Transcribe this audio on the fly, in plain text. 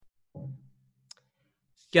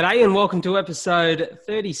G'day and welcome to episode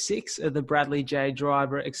 36 of the Bradley J.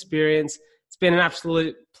 Driver Experience. It's been an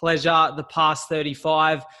absolute pleasure the past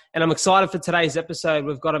 35, and I'm excited for today's episode.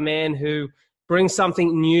 We've got a man who brings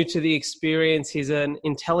something new to the experience. He's an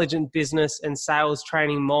intelligent business and sales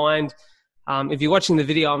training mind. If you're watching the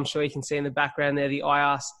video, I'm sure you can see in the background there the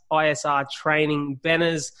ISR training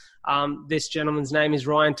banners. This gentleman's name is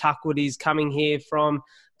Ryan Tuckwood. He's coming here from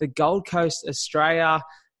the Gold Coast, Australia,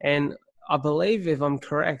 and I believe, if I'm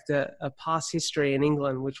correct, a past history in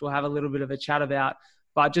England, which we'll have a little bit of a chat about,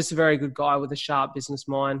 but just a very good guy with a sharp business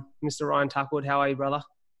mind. Mr. Ryan Tuckwood, how are you, brother?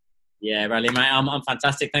 Yeah, Bradley, mate, I'm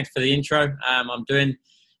fantastic. Thanks for the intro. I'm doing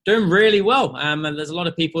really well. And there's a lot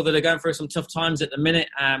of people that are going through some tough times at the minute,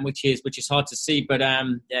 which is hard to see. But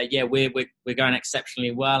we're going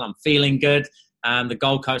exceptionally well. I'm feeling good. The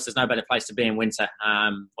Gold Coast, there's no better place to be in winter.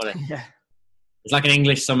 It's like an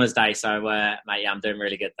English summer's day. So, mate, yeah, I'm doing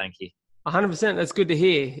really good. Thank you. 100%. That's good to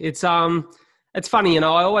hear. It's funny, I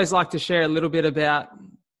always like to share a little bit about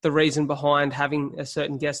the reason behind having a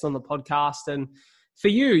certain guest on the podcast. And for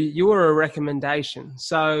you were a recommendation.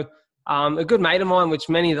 So a good mate of mine, which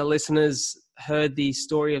many of the listeners heard the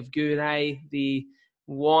story of Goonay, the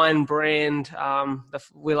wine brand,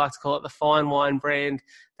 we like to call it the fine wine brand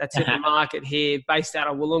that's in the market here, based out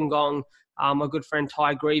of Wollongong. My good friend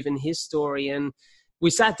Ty Grieve and his story. And we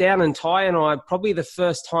sat down, and Ty and I, probably the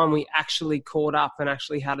first time we actually caught up and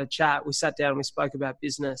actually had a chat, we sat down and we spoke about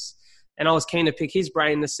business. And I was keen to pick his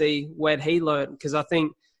brain to see where he learned, because I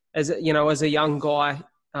think as a young guy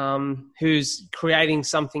who's creating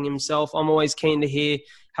something himself, I'm always keen to hear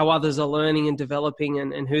how others are learning and developing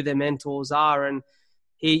and who their mentors are. And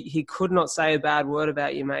he could not say a bad word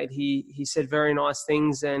about you, mate. He said very nice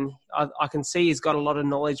things, and I can see he's got a lot of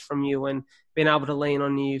knowledge from you and been able to lean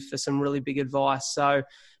on you for some really big advice. So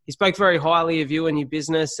he spoke very highly of you and your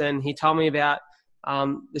business, and he told me about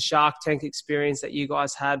the Shark Tank experience that you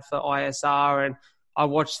guys had for ISR, and I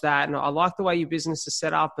watched that, and I liked the way your business is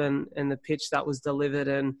set up and the pitch that was delivered,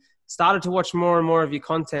 and started to watch more and more of your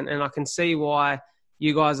content, and I can see why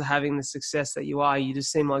you guys are having the success that you are. You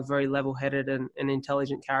just seem like very level-headed and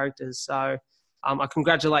intelligent characters. So I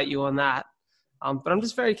congratulate you on that. But I'm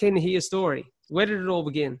just very keen to hear your story. Where did it all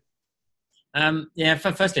begin?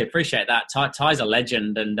 Firstly, appreciate that. Ty's a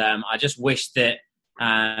legend, and I just wish that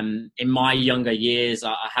in my younger years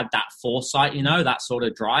I had that foresight, that sort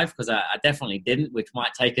of drive, because I definitely didn't, which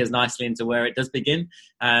might take us nicely into where it does begin.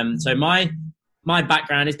 So my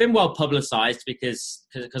background has been well publicized because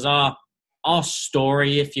our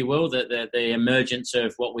story, if you will, the emergence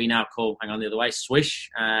of what we now call, Swish,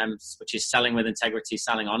 which is selling with integrity,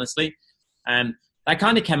 selling honestly. That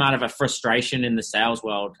kind of came out of a frustration in the sales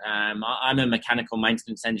world. I'm a mechanical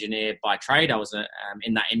maintenance engineer by trade. I was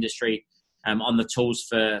in that industry on the tools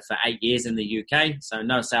for 8 years in the UK. So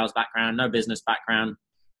no sales background, no business background,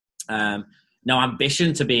 no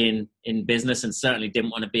ambition to be in business, and certainly didn't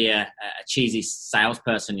want to be a cheesy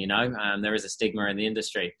salesperson, There is a stigma in the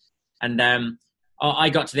industry. And I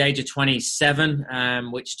got to the age of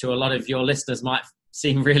 27, which to a lot of your listeners might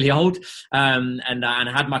seem really old, and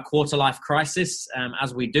I had my quarter life crisis,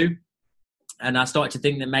 as we do. And I started to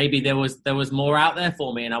think that maybe there was more out there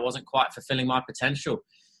for me, and I wasn't quite fulfilling my potential.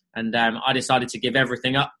 And I decided to give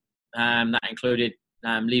everything up. That included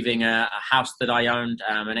leaving a house that I owned,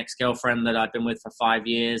 an ex-girlfriend that I'd been with for 5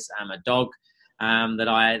 years, a dog that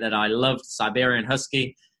I loved, Siberian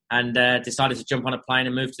Husky, and decided to jump on a plane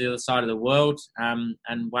and move to the other side of the world, and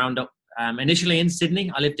wound up initially in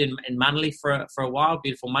Sydney. I lived in Manly for a while,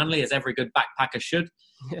 beautiful Manly, as every good backpacker should.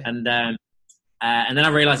 Yeah. And then I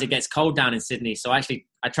realised it gets cold down in Sydney. So I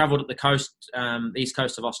travelled up the coast, the east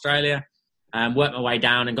coast of Australia, worked my way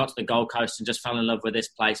down and got to the Gold Coast and just fell in love with this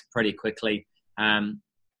place pretty quickly.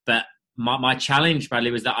 But my challenge,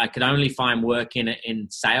 Bradley, was that I could only find work in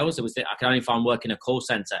sales. It was that I could only find work in a call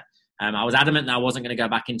centre. I was adamant that I wasn't going to go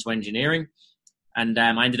back into engineering. And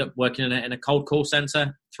I ended up working in a cold call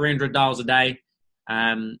center, $300 a day.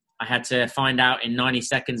 I had to find out in 90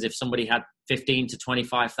 seconds if somebody had $15,000 to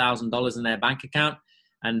 $25,000 in their bank account.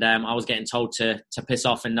 And I was getting told to piss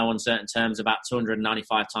off in no uncertain terms about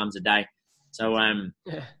 295 times a day. So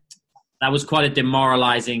that was quite a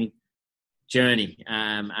demoralizing journey.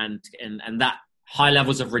 And that high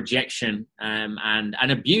levels of rejection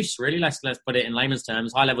and abuse, really, let's put it in layman's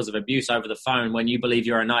terms, high levels of abuse over the phone when you believe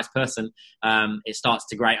you're a nice person, it starts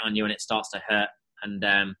to grate on you and it starts to hurt. And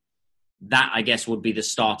that, I guess, would be the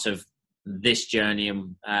start of this journey.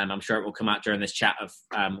 And I'm sure it will come out during this chat of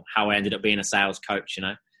how I ended up being a sales coach,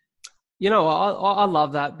 I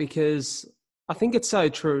love that, because I think it's so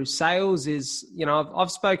true. Sales is, I've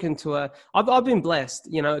spoken to I've been blessed,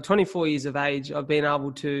 at 24 years of age, I've been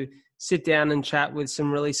able to sit down and chat with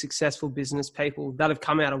some really successful business people that have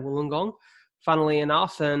come out of Wollongong, funnily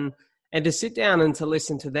enough, and to sit down and to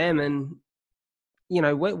listen to them. And,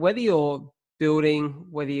 whether you're building,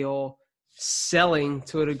 whether you're selling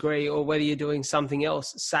to a degree, or whether you're doing something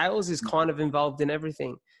else, sales is kind of involved in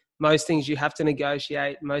everything. Most things you have to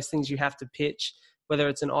negotiate, most things you have to pitch, whether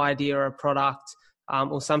it's an idea or a product,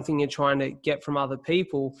 or something you're trying to get from other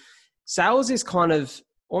people. Sales is kind of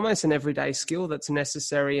almost an everyday skill that's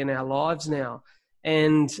necessary in our lives now.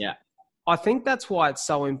 And I think that's why it's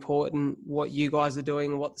so important what you guys are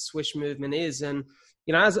doing and what the Swish movement is. And,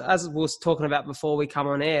 as we was talking about before we come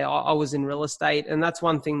on air, I was in real estate. And that's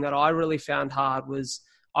one thing that I really found hard was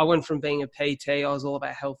I went from being a PT, I was all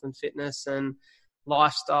about health and fitness and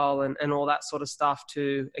lifestyle and all that sort of stuff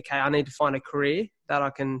to, okay, I need to find a career that I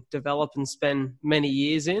can develop and spend many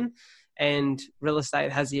years in. And real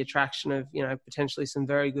estate has the attraction of, potentially some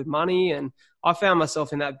very good money. And I found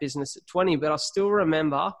myself in that business at 20, but I still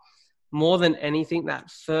remember more than anything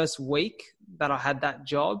that first week that I had that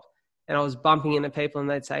job and I was bumping into people and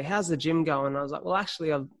they'd say, how's the gym going? And I was like, well,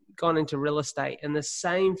 actually I've gone into real estate. And the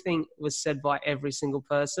same thing was said by every single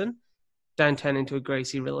person: don't turn into a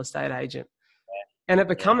greasy real estate agent. And it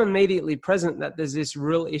became immediately present that there's this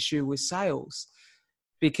real issue with sales,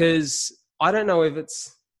 because I don't know if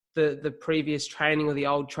it's the previous training or the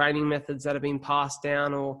old training methods that have been passed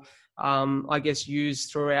down or I guess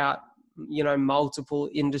used throughout, multiple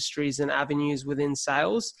industries and avenues within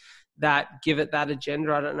sales that give it that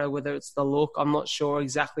agenda. I don't know whether it's the look. I'm not sure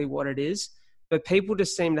exactly what it is, but people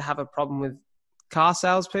just seem to have a problem with car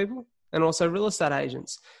salespeople and also real estate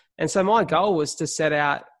agents. And so my goal was to set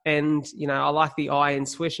out, and, I like the I in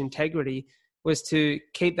Swish, integrity, was to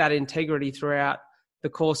keep that integrity throughout the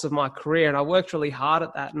course of my career. And I worked really hard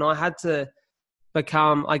at that. And I had to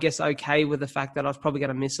become, I guess, okay with the fact that I was probably going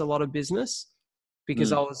to miss a lot of business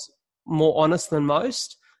because I was more honest than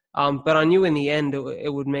most. But I knew in the end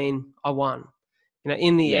it would mean I won.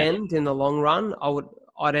 In the end, in the long run,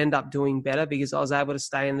 I'd end up doing better because I was able to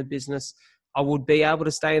stay in the business. I would be able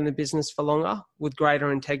to stay in the business for longer with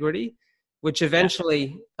greater integrity, which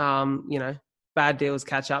eventually, bad deals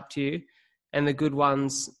catch up to you and the good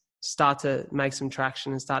ones start to make some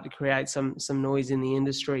traction and start to create some noise in the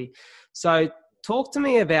industry. So talk to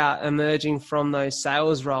me about emerging from those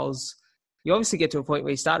sales roles. You obviously get to a point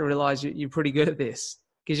where you start to realize you're pretty good at this,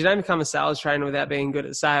 because you don't become a sales trainer without being good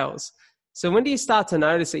at sales. So when do you start to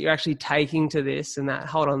notice that you're actually taking to this and that,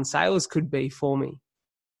 hold on, sales could be for me?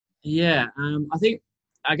 Yeah,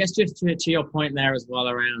 I guess just to your point there as well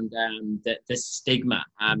around the stigma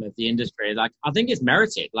of the industry, like I think it's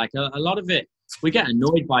merited. Like a lot of it, we get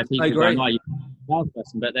annoyed by people going, "Oh, you're a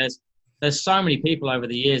salesperson," but there's so many people over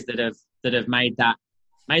the years that have made that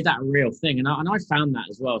a real thing, and I found that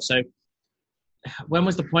as well. So when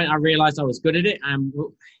was the point I realized I was good at it?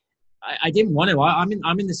 I didn't want to.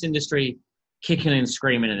 I'm in this industry kicking and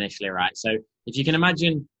screaming initially, right? So if you can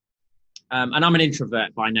imagine. And I'm an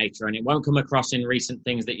introvert by nature, and it won't come across in recent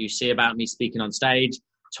things that you see about me speaking on stage,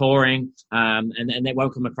 touring, and it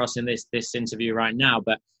won't come across in this interview right now.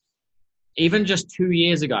 But even just 2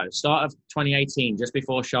 years ago, start of 2018, just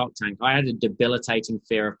before Shark Tank, I had a debilitating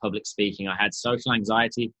fear of public speaking. I had social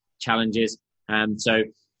anxiety challenges. So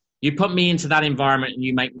you put me into that environment and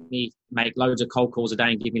you make me make loads of cold calls a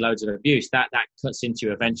day and give me loads of abuse, that cuts into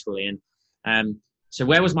you eventually. And so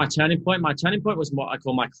where was my turning point? My turning point was what I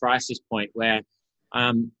call my crisis point, where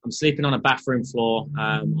I'm sleeping on a bathroom floor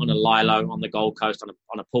on a lilo on the Gold Coast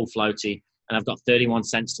on a pool floaty, and I've got 31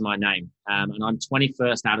 cents to my name. And I'm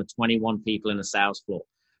 21st out of 21 people in the sales floor.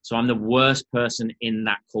 So I'm the worst person in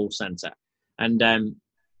that call center. And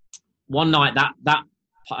one night that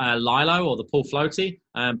lilo or the pool floaty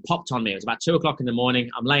popped on me. It was about 2:00 in the morning.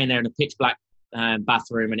 I'm laying there in a pitch black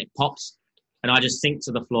bathroom, and it pops, and I just sink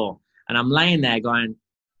to the floor. And I'm laying there going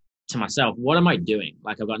to myself, what am I doing?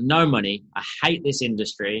 Like, I've got no money. I hate this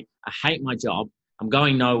industry. I hate my job. I'm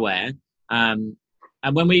going nowhere. And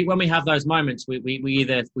when we have those moments, we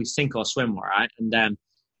either sink or swim, right? And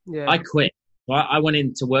I quit. So I went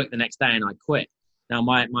into work the next day and I quit. Now,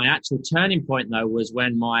 my actual turning point, though, was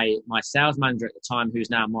when my sales manager at the time, who's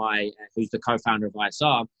the co-founder of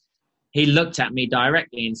ISR, he looked at me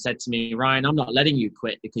directly and said to me, Ryan, I'm not letting you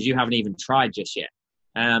quit because you haven't even tried just yet.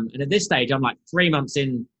 And at this stage, I'm like 3 months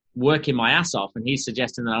in working my ass off, and he's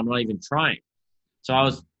suggesting that I'm not even trying. So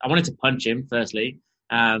I wanted to punch him, firstly.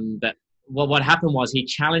 But what happened was he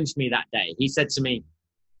challenged me that day. He said to me,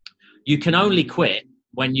 you can only quit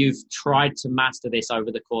when you've tried to master this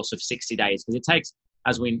over the course of 60 days, because it takes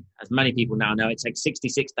as many people now know, it takes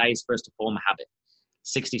 66 days for us to form a habit.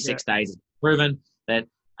 66 days is proven that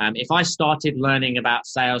if I started learning about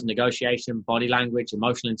sales, negotiation, body language,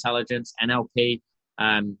 emotional intelligence, NLP,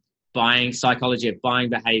 buying psychology of buying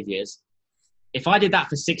behaviors, if I did that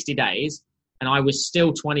for 60 days and I was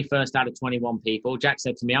still 21st out of 21 people, Jack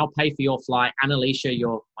said to me, I'll pay for your flight. Annalisa,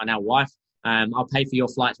 my now wife, I'll pay for your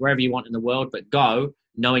flights wherever you want in the world, but go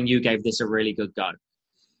knowing you gave this a really good go.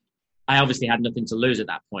 I obviously had nothing to lose at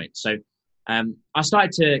that point. So I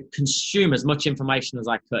started to consume as much information as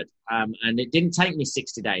I could. And it didn't take me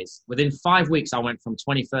 60 days. Within 5 weeks, I went from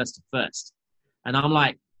 21st to 1st. And I'm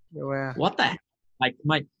like, what the heck?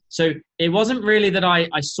 So it wasn't really that I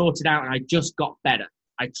sorted out and I just got better.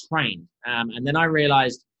 I trained. And then I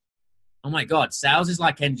realized, oh my God, sales is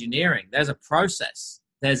like engineering. There's a process.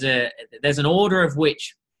 There's an order of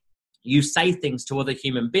which you say things to other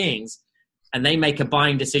human beings, and they make a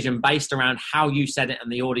buying decision based around how you said it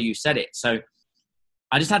and the order you said it. So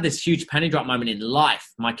I just had this huge penny drop moment in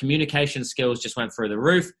life. My communication skills just went through the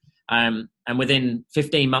roof. And within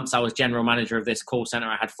 15 months, I was general manager of this call center.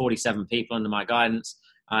 I had 47 people under my guidance.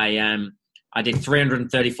 I did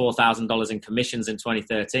 $334,000 in commissions in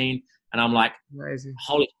 2013. And I'm like, amazing.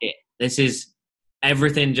 Holy shit,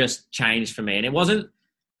 everything just changed for me. And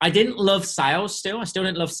I didn't love sales still. I still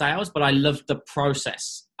didn't love sales, but I loved the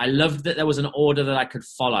process. I loved that there was an order that I could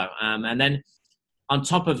follow. And then on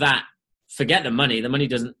top of that, forget the money. The money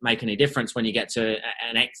doesn't make any difference when you get to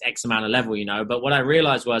an X amount of level, But what I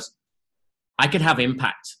realized was I could have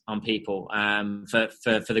impact on people for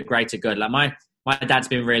the greater good. Like my dad's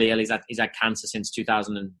been really ill. He's had cancer since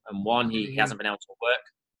 2001. He hasn't been able to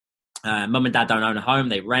work. Mum and dad don't own a home.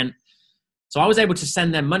 They rent. So I was able to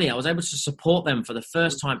send them money. I was able to support them for the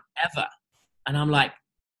first time ever. And I'm like,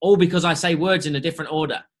 all because I say words in a different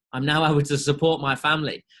order. I'm now able to support my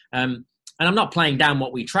family. And I'm not playing down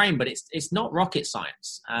what we train, but it's not rocket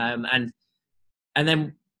science. And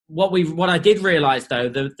then what I did realize though,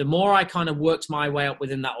 the more I kind of worked my way up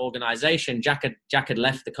within that organization, Jack had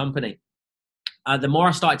left the company. The more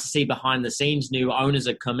I started to see behind the scenes, new owners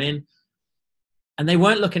had come in and they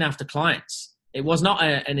weren't looking after clients. It was not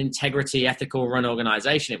an integrity, ethical run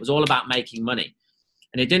organization. It was all about making money.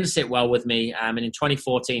 And it didn't sit well with me. And in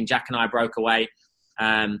 2014, Jack and I broke away.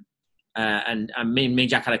 And me and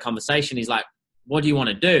Jack had a conversation. He's like, what do you want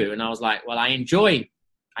to do? And I was like, well, I enjoy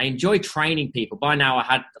training people. By now I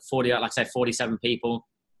had 47 people.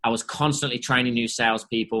 I was constantly training new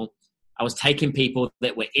salespeople. I was taking people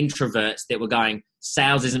that were introverts that were going,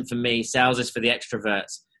 sales isn't for me. Sales is for the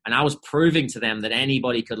extroverts. And I was proving to them that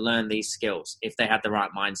anybody could learn these skills if they had the right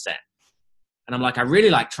mindset. And I'm like, I really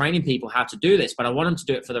like training people how to do this, but I want them to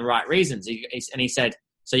do it for the right reasons. And he said,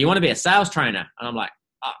 so you want to be a sales trainer? And I'm like,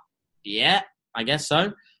 yeah, I guess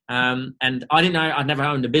so. And I didn't know, I'd never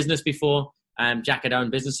owned a business before. Jack had owned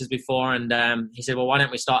businesses before. And he said, well, why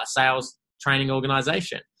don't we start a sales training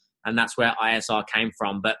organization? And that's where ISR came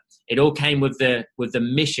from. But it all came with the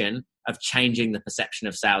mission of changing the perception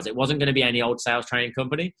of sales. It wasn't going to be any old sales training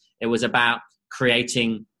company. It was about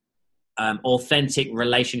creating authentic,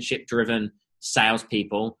 relationship-driven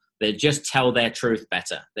salespeople that just tell their truth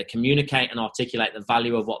better, that communicate and articulate the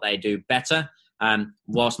value of what they do better,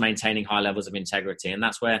 whilst maintaining high levels of integrity. And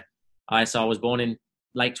that's where ISR was born in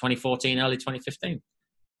late 2014, early 2015.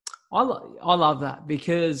 I love that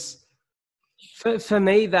because for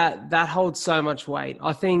me, that holds so much weight.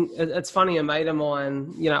 I think it's funny, a mate of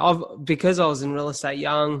mine, because I was in real estate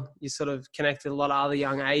young, you sort of connected a lot of other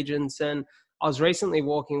young agents. And I was recently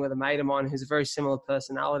walking with a mate of mine who's a very similar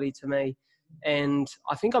personality to me. And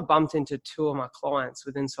I think I bumped into two of my clients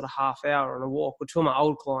within sort of half hour on a walk, or two of my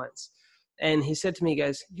old clients. And he said to me, he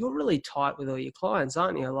goes, you're really tight with all your clients,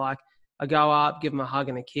 aren't you? Like, I go up, give them a hug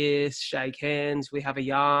and a kiss, shake hands, we have a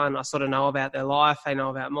yarn. I sort of know about their life, they know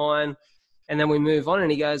about mine. And then we move on.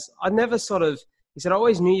 And he goes, he said, I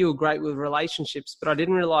always knew you were great with relationships, but I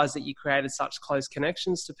didn't realize that you created such close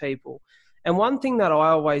connections to people. And one thing that I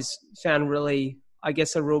always found really, I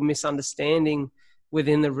guess, a real misunderstanding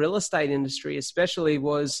within the real estate industry, especially,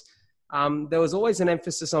 was there was always an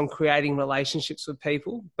emphasis on creating relationships with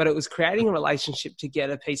people, but it was creating a relationship to get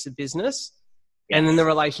a piece of business, and then the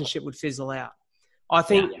relationship would fizzle out. I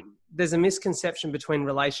think there's a misconception between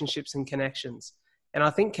relationships and connections. And I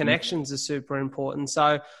think connections are super important.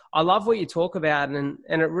 So I love what you talk about, and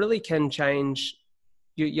it really can change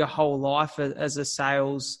your whole life as a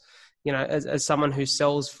sales, as someone who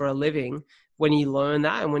sells for a living, when you learn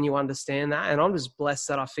that and when you understand that. And I'm just blessed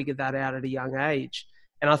that I figured that out at a young age.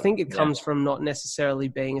 And I think it comes from not necessarily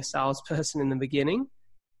being a salesperson in the beginning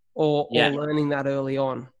or learning that early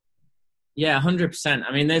on. Yeah, 100%.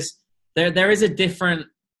 I mean, there's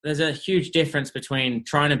a huge difference between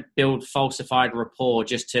trying to build falsified rapport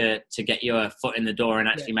just to get your foot in the door and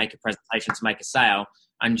actually make a presentation to make a sale,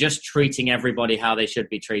 and just treating everybody how they should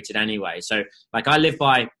be treated anyway. So like I live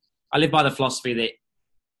by the philosophy that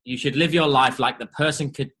you should live your life like the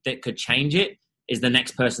person that could change it is the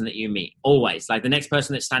next person that you meet. Always. Like the next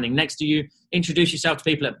person that's standing next to you. Introduce yourself to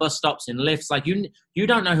people at bus stops, in lifts. Like you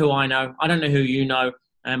don't know who I know. I don't know who you know.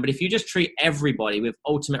 But if you just treat everybody with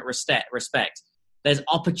ultimate respect, there's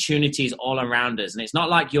opportunities all around us. And it's not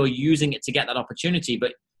like you're using it to get that opportunity,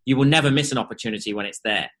 but you will never miss an opportunity when it's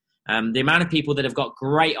there. The amount of people that have got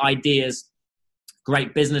great ideas,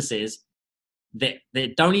 great businesses, that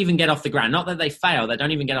don't even get off the ground. Not that they fail, they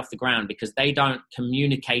don't even get off the ground because they don't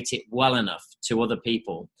communicate it well enough to other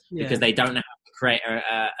people, because they don't know how to create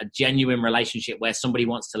a genuine relationship where somebody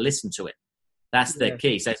wants to listen to it. That's the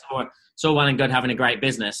key. So it's all well and good having a great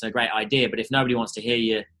business and a great idea, but if nobody wants to hear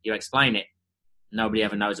you explain it, nobody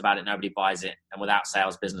ever knows about it, nobody buys it, and without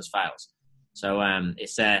sales, business fails. So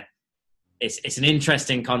it's an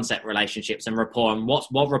interesting concept, relationships and rapport, and what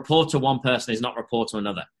rapport to one person is not rapport to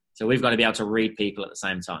another. So we've got to be able to read people at the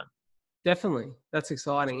same time. Definitely. That's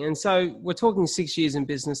exciting. And so we're talking 6 years in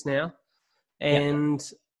business now, and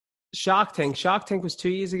Shark Tank was 2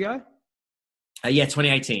 years ago?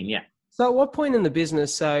 2018, yeah. So at what point in the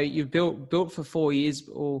business, so you've built for 4 years,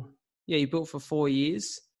 you built for 4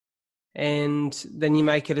 years, and then you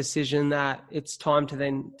make a decision that it's time to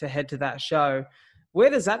head to that show. Where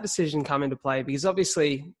does that decision come into play? Because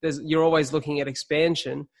obviously you're always looking at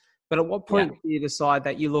expansion, but at what point do you decide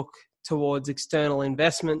that you look towards external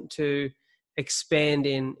investment to expand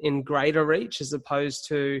in greater reach as opposed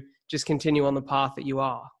to just continue on the path that you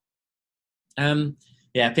are?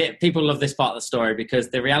 People love this part of the story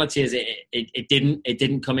because the reality is it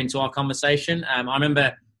didn't come into our conversation. I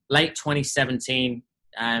remember late 2017,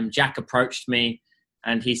 Jack approached me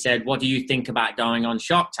and he said, "What do you think about going on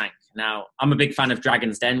Shark Tank?" Now, I'm a big fan of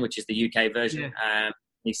Dragon's Den, which is the UK version.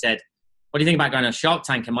 He said, "What do you think about going on Shark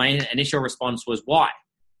Tank?" And my initial response was, "Why?"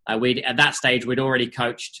 At that stage, we'd already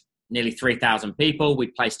coached nearly 3,000 people.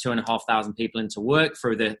 We'd placed 2,500 people into work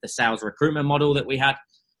through the sales recruitment model that we had.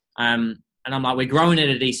 And I'm like, we're growing at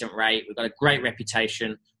a decent rate. We've got a great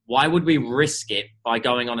reputation. Why would we risk it by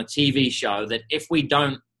going on a TV show that if we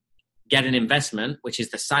don't get an investment, which is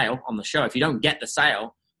the sale on the show, if you don't get the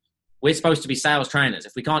sale, we're supposed to be sales trainers.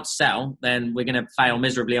 If we can't sell, then we're going to fail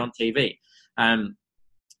miserably on TV.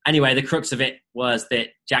 Anyway, the crux of it was that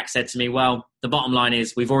Jack said to me, well, the bottom line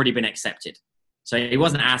is we've already been accepted. So he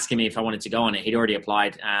wasn't asking me if I wanted to go on it. He'd already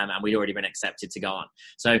applied and we'd already been accepted to go on.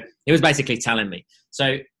 So he was basically telling me.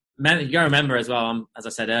 So you got to remember as well, as I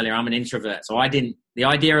said earlier, I'm an introvert. So the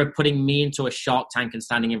idea of putting me into a Shark Tank and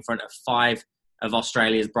standing in front of 5 of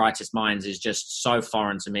Australia's brightest minds is just so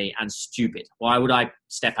foreign to me and stupid. Why would I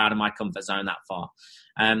step out of my comfort zone that far?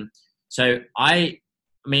 So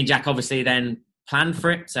me and Jack obviously then planned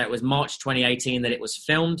for it. So it was March 2018 that it was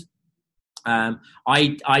filmed.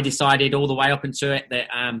 I decided all the way up into it that,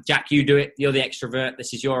 Jack, you do it. You're the extrovert.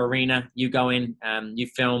 This is your arena. You go in, you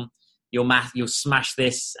film, you'll smash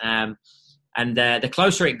this. And the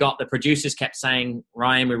closer it got, the producers kept saying,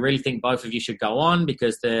 Ryan, we really think both of you should go on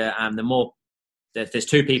because if there's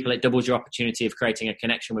 2 people, it doubles your opportunity of creating a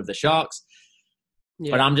connection with the Sharks.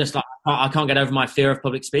 Yeah. But I'm just like, I can't get over my fear of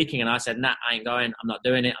public speaking. And I said, nah, I ain't going. I'm not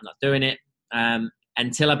doing it.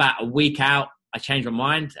 Until about a week out, I changed my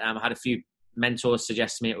mind. I had a few mentors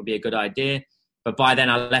suggest to me it would be a good idea. But by then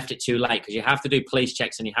I left it too late because you have to do police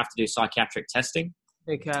checks and you have to do psychiatric testing.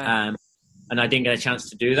 Okay. And I didn't get a chance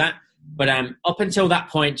to do that. But up until that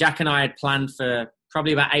point, Jack and I had planned for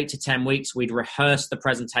probably about 8 to 10 weeks. We'd rehearsed the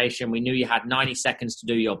presentation. We knew you had 90 seconds to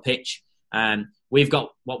do your pitch. We've got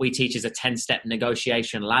what we teach is a 10-step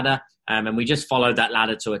negotiation ladder. And we just followed that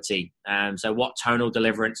ladder to a T. So what tonal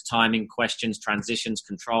deliverance, timing, questions, transitions,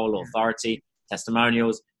 control, authority,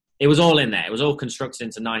 testimonials. It was all in there. It was all constructed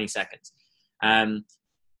into 90 seconds. And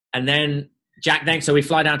then so we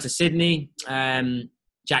fly down to Sydney.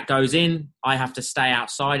 Jack goes in. I have to stay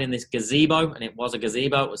outside in this gazebo. And it was a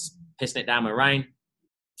gazebo. It was pissing it down with rain.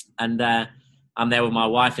 And I'm there with my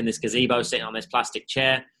wife in this gazebo, sitting on this plastic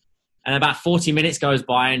chair. And about 40 minutes goes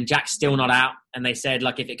by and Jack's still not out. And they said,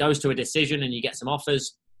 if it goes to a decision and you get some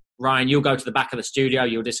offers, Ryan, you'll go to the back of the studio.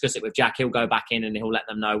 You'll discuss it with Jack. He'll go back in and he'll let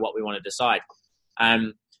them know what we want to decide.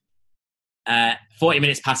 40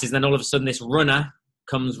 minutes passes. And then all of a sudden this runner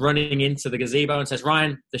comes running into the gazebo and says,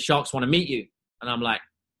 Ryan, the Sharks want to meet you. And I'm like,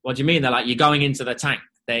 what do you mean? They're like, you're going into the tank.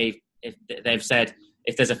 They've said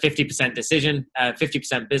if there's a 50% decision,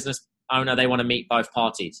 50% business owner, they want to meet both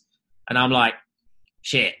parties. And I'm like,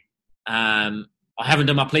 shit. I haven't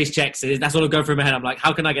done my police checks. That's all that go through my head. I'm like,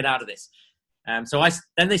 how can I get out of this?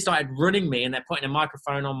 Then they started running me, and they're putting a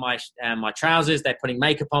microphone on my trousers. They're putting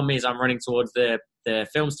makeup on me as I'm running towards the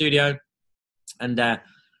film studio. And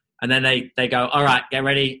then they go, all right, get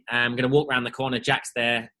ready. I'm going to walk around the corner. Jack's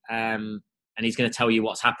there, and he's going to tell you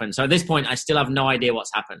what's happened. So at this point, I still have no idea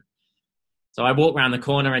what's happened. So I walk around the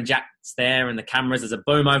corner, and Jack's there, and the cameras, there's a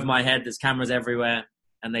boom over my head. There's cameras everywhere.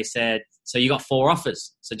 And they said, so you got 4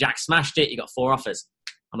 offers. So Jack smashed it. You got 4 offers.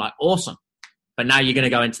 I'm like, awesome. But now you're going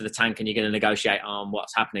to go into the tank and you're going to negotiate on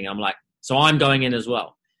what's happening. I'm like, so I'm going in as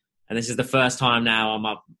well. And this is the first time now. I'm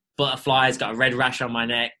a butterflies, got a red rash on my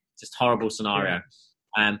neck. Just horrible scenario.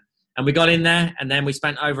 And we got in there, and then we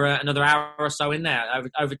spent over another hour or so in there.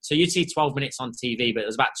 So you'd see 12 minutes on TV, but it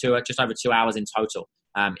was about just over 2 hours in total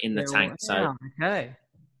in the tank. So okay.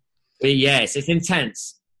 But yes, it's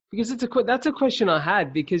intense. Because that's a question I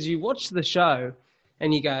had, because you watch the show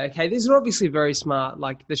and you go, okay, these are obviously very smart.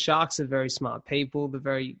 Like, the Sharks are very smart people.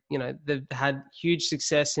 They've had huge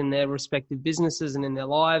success in their respective businesses and in their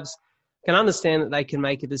lives. Can understand that they can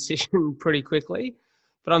make a decision pretty quickly.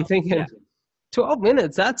 But I'm thinking, 12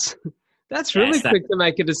 minutes, that's really quick to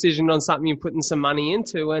make a decision on something you're putting some money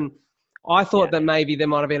into. And I thought that maybe there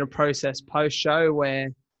might have been a process post-show where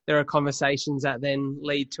there are conversations that then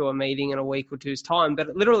lead to a meeting in a week or two's time, but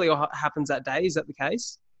it literally happens that day. Is that the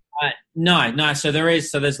case? No. So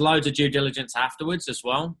there's loads of due diligence afterwards as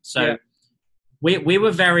well. So we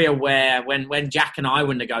were very aware when Jack and I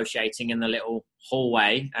were negotiating in the little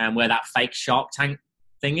hallway where that fake shark tank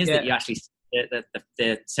thing is that you actually see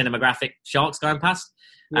the cinematographic sharks going past.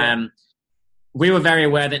 Yeah. We were very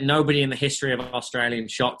aware that nobody in the history of Australian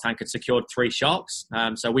Shark Tank had secured 3 sharks.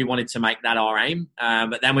 So we wanted to make that our aim.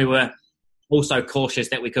 But then we were also cautious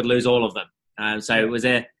that we could lose all of them. So it was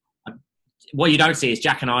what you don't see is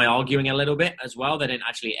Jack and I arguing a little bit as well. They didn't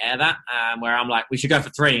actually air that, where I'm like, we should go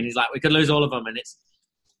for 3. And he's like, we could lose all of them. And it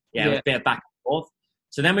was a bit of back and forth.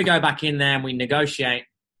 So then we go back in there and we negotiate.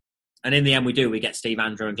 And in the end, we get Steve,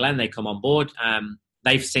 Andrew and Glenn. They come on board.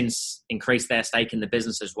 They've since increased their stake in the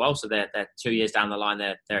business as well. So they're 2 years down the line.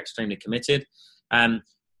 They're extremely committed.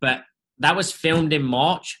 But that was filmed in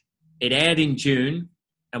March. It aired in June,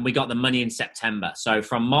 and we got the money in September. So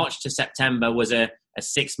from March to September was a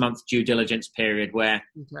 6-month due diligence period where,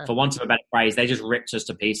 for want of a better phrase, they just ripped us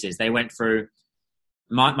to pieces. They went through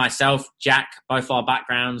myself, Jack, both our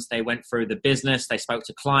backgrounds. They went through the business. They spoke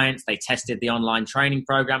to clients. They tested the online training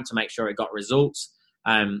program to make sure it got results.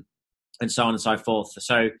 And so on and so forth.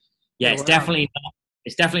 So it's definitely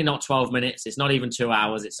not 12 minutes. It's not even 2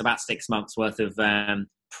 hours. It's about 6 months worth of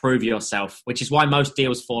prove yourself, which is why most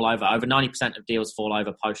deals fall over. Over 90% of deals fall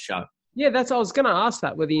over post-show. Yeah, I was going to ask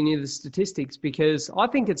that, whether you knew the statistics, because I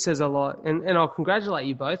think it says a lot, and I'll congratulate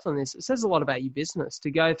you both on this. It says a lot about your business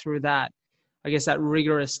to go through that, I guess, that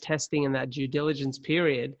rigorous testing and that due diligence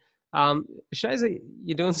period. It shows that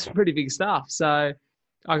you're doing some pretty big stuff. So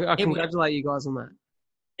I congratulate you guys on that.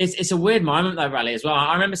 It's a weird moment though, Riley, as well.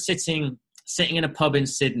 I remember sitting in a pub in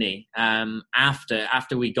Sydney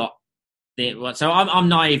after we got so I'm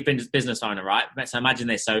naive business owner, right? So imagine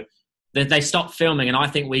this. So they stop filming, and I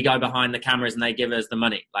think we go behind the cameras and they give us the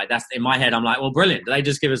money. Like, that's in my head. I'm like, well, brilliant. Do they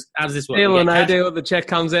just give us? How does this work? Deal or no deal, the check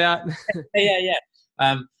comes out.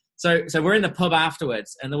 Yeah. So we're in the pub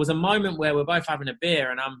afterwards, and there was a moment where we're both having a beer,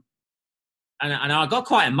 and I got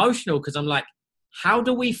quite emotional because I'm like, how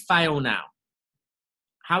do we fail now?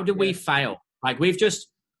 How do we fail? Like, we've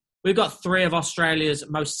got 3 of Australia's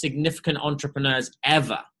most significant entrepreneurs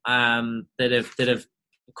ever that have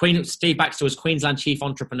Steve Baxter was Queensland chief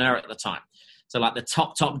entrepreneur at the time. So like the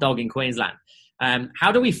top dog in Queensland.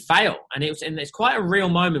 How do we fail? And it's quite a real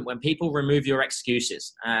moment when people remove your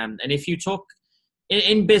excuses. And if you talk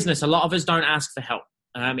in business, a lot of us don't ask for help.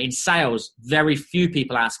 In sales, very few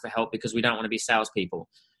people ask for help because we don't want to be salespeople.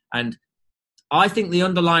 And I think the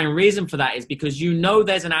underlying reason for that is because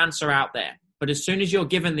there's an answer out there. But as soon as you're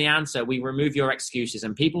given the answer, we remove your excuses.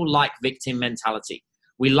 And people like victim mentality.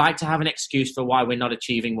 We like to have an excuse for why we're not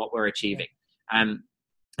achieving what we're achieving. And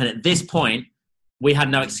at this point, we had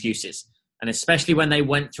no excuses. And especially when they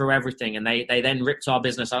went through everything and they then ripped our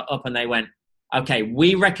business up and they went, okay,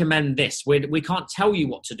 we recommend this. We can't tell you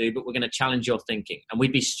what to do, but we're going to challenge your thinking. And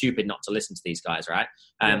we'd be stupid not to listen to these guys, right?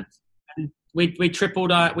 We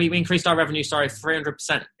increased our revenue,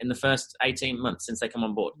 300% in the first 18 months since they come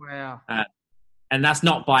on board. Wow. And that's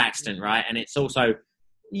not by accident, right? And it's also,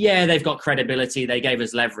 they've got credibility. They gave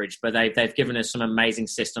us leverage, but they've given us some amazing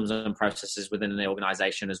systems and processes within the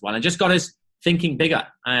organization as well, and just got us thinking bigger.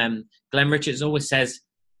 Glenn Richards always says,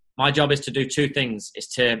 my job is to do 2 things, is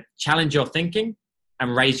to challenge your thinking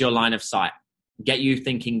and raise your line of sight. get you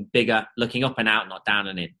thinking bigger, looking up and out, not down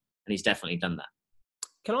and in. And he's definitely done that.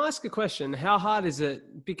 Can I ask a question? How hard is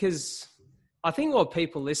it? Because I think what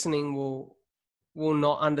people listening will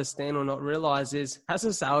not understand or not realize is, as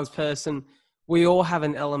a salesperson, we all have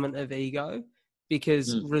an element of ego,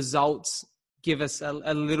 because results give us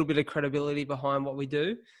a little bit of credibility behind what we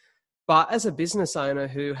do. But as a business owner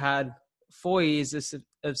who had 4 years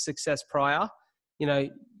of success prior,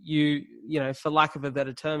 for lack of a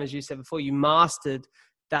better term, as you said before, you mastered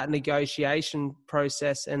that negotiation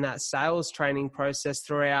process and that sales training process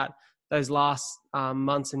throughout those last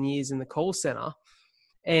months and years in the call center.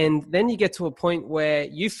 And then you get to a point where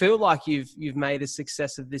you feel like you've made a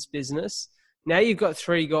success of this business. Now you've got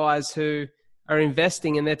 3 guys who are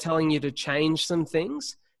investing and they're telling you to change some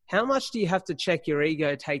things. How much do you have to check your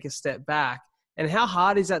ego, take a step back? And how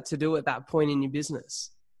hard is that to do at that point in your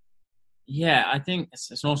business? Yeah, I think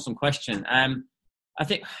it's an awesome question. I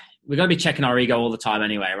think we've got to be checking our ego all the time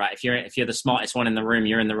anyway, right? If you're the smartest one in the room,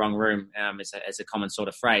 you're in the wrong room. It's a common sort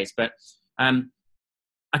of phrase. But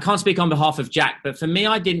I can't speak on behalf of Jack, but for me,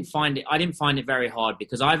 I didn't find it very hard,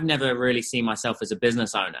 because I've never really seen myself as a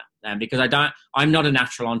business owner, because I'm not a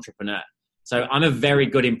natural entrepreneur. So I'm a very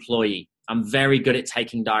good employee. I'm very good at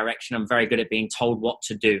taking direction. I'm very good at being told what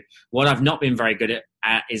to do. What I've not been very good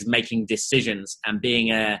at is making decisions and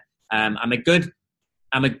being I'm a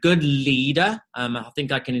good leader. I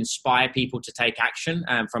think I can inspire people to take action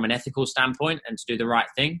from an ethical standpoint and to do the right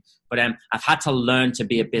thing. But I've had to learn to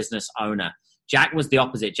be a business owner. Jack was the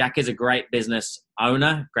opposite. Jack is a great business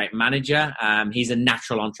owner, great manager. He's a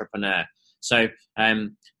natural entrepreneur. So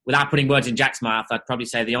without putting words in Jack's mouth, I'd probably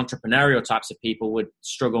say the entrepreneurial types of people would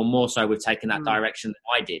struggle more so with taking that direction than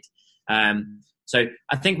I did. So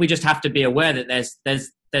I think we just have to be aware that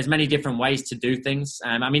there's many different ways to do things.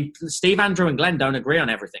 Steve, Andrew, and Glenn don't agree on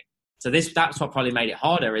everything. So that's what probably made it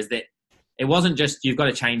harder, is that it wasn't just, you've got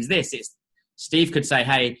to change this. It's Steve could say,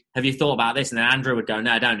 hey, have you thought about this? And then Andrew would go,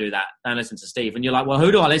 no, don't do that. Don't listen to Steve. And you're like, well,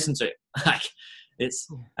 who do I listen to?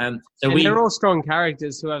 They're all strong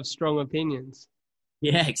characters who have strong opinions.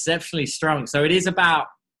 Yeah, exceptionally strong. So it's about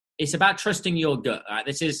trusting your gut. Right?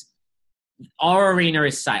 Our arena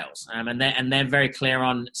is sales, and they're very clear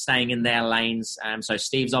on staying in their lanes. So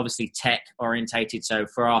Steve's obviously tech orientated. So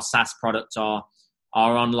for our SaaS products, our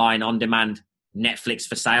online on-demand Netflix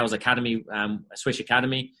for Sales Academy, Swish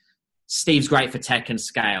Academy, Steve's great for tech and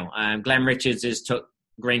scale. Glenn Richards has took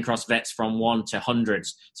Green Cross vets from 1 to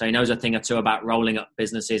hundreds. So he knows a thing or two about rolling up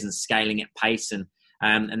businesses and scaling at pace. And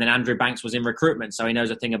then Andrew Banks was in recruitment. So he knows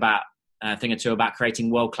a thing or two about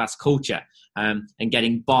creating world-class culture and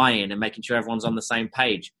getting buy-in and making sure everyone's on the same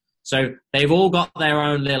page. So they've all got their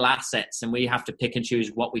own little assets, and we have to pick and choose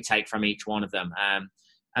what we take from each one of them.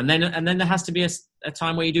 And then there has to be a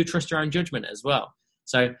time where you do trust your own judgment as well.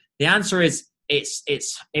 So the answer is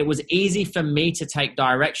it was easy for me to take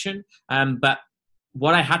direction, but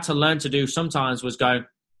what I had to learn to do sometimes was go,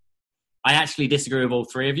 I actually disagree with all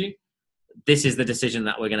 3 of you. This is the decision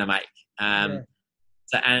that we're going to make.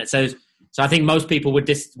 So I think most people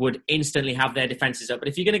would instantly have their defenses up. But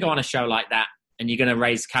if you're going to go on a show like that and you're going to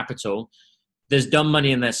raise capital, there's dumb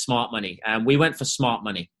money and there's smart money. We went for smart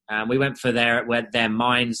money. We went for their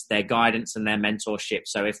minds, their guidance, and their mentorship.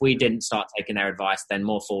 So if we didn't start taking their advice, then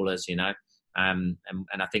more foolers, and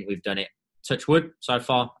I think we've done it, touch wood, so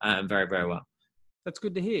far, very, very well. That's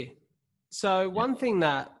good to hear. So one thing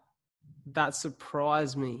that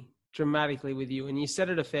surprised me dramatically with you, and you said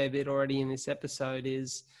it a fair bit already in this episode,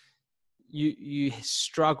 is you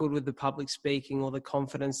struggled with the public speaking or the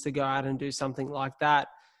confidence to go out and do something like that.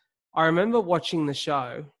 I remember watching the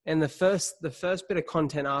show, and the first bit of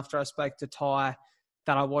content after I spoke to Ty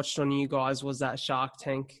that I watched on you guys was that Shark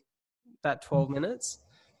Tank, that 12 minutes.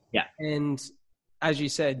 Yeah. And as you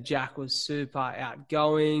said, Jack was super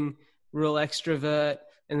outgoing, real extrovert.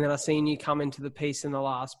 And then I seen you come into the piece in the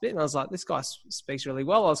last bit, and I was like, this guy speaks really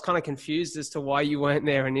well. I was kind of confused as to why you weren't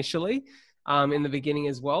there initially in the beginning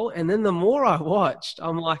as well. And then the more I watched,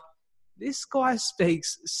 I'm like, this guy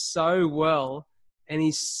speaks so well. And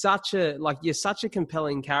he's you're such a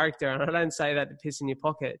compelling character. And I don't say that to piss in your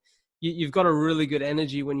pocket. You've got a really good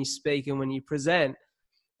energy when you speak and when you present.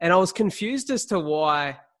 And I was confused as to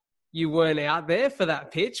why you weren't out there for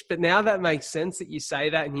that pitch. But now that makes sense that you say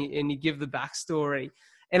that and you give the backstory.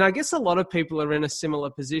 And I guess a lot of people are in a similar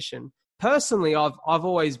position. Personally, I've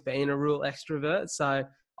always been a real extrovert. So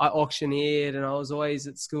I auctioneered, and I was always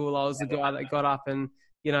at school. I was the guy that got up and,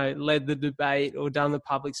 led the debate or done the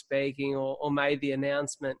public speaking or made the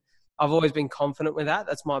announcement. I've always been confident with that.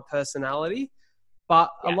 That's my personality.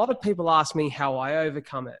 But a lot of people ask me how I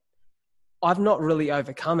overcome it. I've not really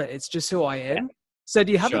overcome it. It's just who I am. So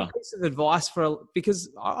do you have a Sure. piece of advice because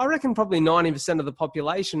I reckon probably 90% of the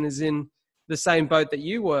population is in the same boat that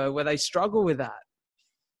you were, where they struggle with that.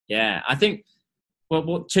 Yeah, I think,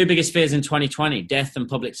 well, two biggest fears in 2020, death and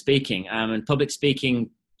public speaking. And public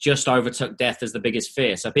speaking just overtook death as the biggest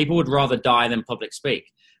fear. So people would rather die than public speak,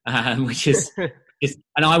 which is,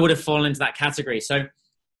 and I would have fallen into that category. So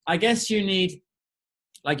I guess you need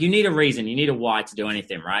a reason, you need a why to do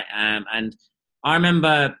anything, right? And I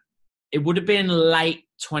remember it would have been late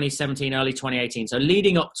 2017, early 2018. So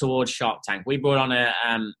leading up towards Shark Tank, we brought on a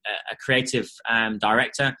creative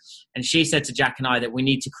director, and she said to Jack and I that we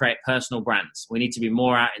need to create personal brands. We need to be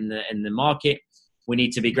more out in the market. We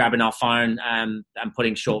need to be grabbing our phone and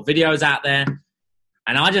putting short videos out there.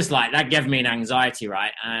 And I just that gave me an anxiety,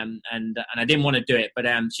 right? And I didn't want to do it, but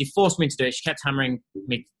she forced me to do it. She kept hammering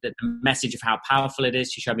me the message of how powerful it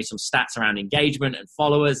is. She showed me some stats around engagement and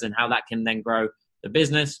followers and how that can then grow the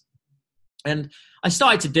business. And I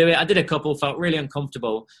started to do it. I did a couple, felt really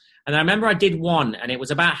uncomfortable. And I remember I did one, and it was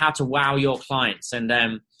about how to wow your clients. And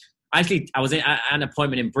I was at an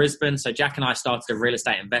appointment in Brisbane. So Jack and I started a real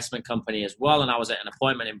estate investment company as well. And I was at an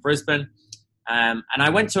appointment in Brisbane. And I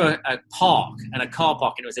went to a park, and a car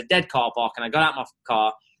park, and it was a dead car park. And I got out my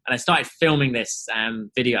car and I started filming this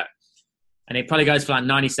video. And it probably goes for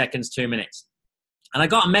 90 seconds, 2 minutes. And I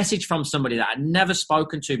got a message from somebody that I'd never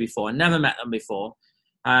spoken to before, never met them before.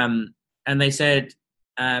 And they said,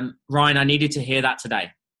 Ryan, I needed to hear that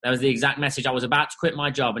today. That was the exact message. I was about to quit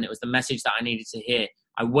my job, and it was the message that I needed to hear.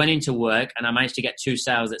 I went into work, and I managed to get 2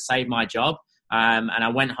 sales that saved my job. And I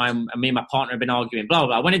went home, and me and my partner had been arguing, blah, blah,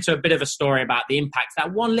 blah. I went into a bit of a story about the impact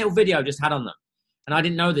that one little video just had on them. And I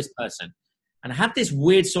didn't know this person. And I had this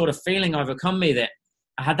weird sort of feeling overcome me that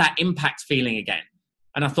I had that impact feeling again.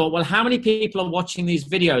 And I thought, well, how many people are watching these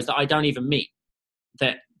videos that I don't even meet?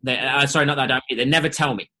 Sorry, not that I don't meet. They never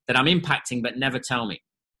tell me that I'm impacting, but never tell me.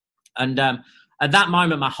 And at that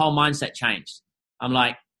moment, my whole mindset changed. I'm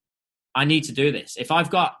like, I need to do this. If I've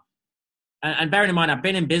got, and bearing in mind, I've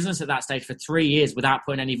been in business at that stage for 3 years without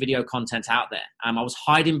putting any video content out there. I was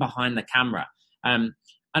hiding behind the camera. And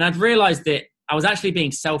I'd realized that I was actually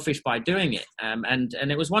being selfish by doing it. And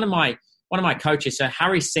it was one of my coaches, so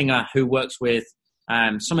Harry Singer, who works with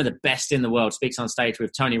some of the best in the world, speaks on stage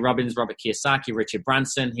with Tony Robbins, Robert Kiyosaki, Richard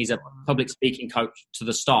Branson. He's a public speaking coach to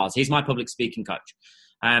the stars. He's my public speaking coach.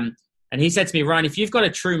 And he said to me, Ryan, if you've got a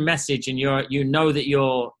true message and you know that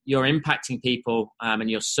you're impacting people and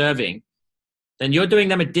you're serving, then you're doing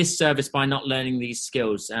them a disservice by not learning these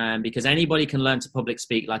skills, because anybody can learn to public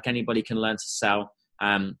speak like anybody can learn to sell.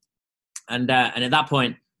 And at that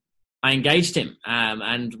point, I engaged him,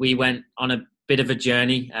 and we went on a bit of a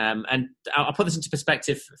journey. And I'll put this into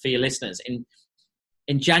perspective for your listeners.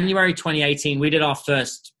 In January 2018, we did our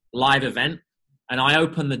first live event, and I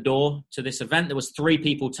opened the door to this event. There was 3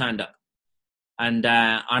 people turned up. And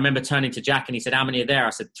I remember turning to Jack, and he said, how many are there? I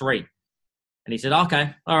said, 3. And he said,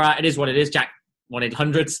 okay, all right, it is what it is. Jack wanted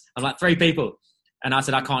hundreds. I was like, 3 people. And I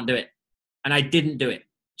said, I can't do it. And I didn't do it.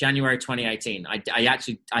 January 2018.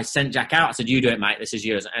 I sent Jack out. I said, you do it, mate. This is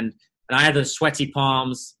yours. And I had the sweaty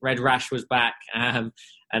palms. Red rash was back. And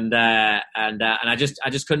I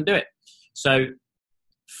just couldn't do it. So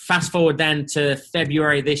fast forward then to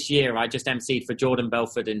February this year, I just emceed for Jordan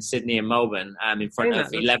Belfort in Sydney and Melbourne, in front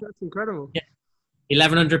of 11. That's incredible. Yeah,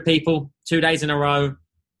 1,100 people, 2 days in a row,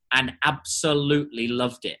 and absolutely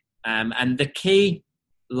loved it. And the key,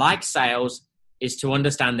 like sales, is to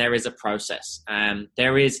understand there is a process.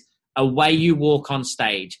 There is a way you walk on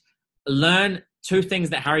stage. Learn 2 things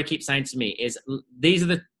that Harry keeps saying to me is these are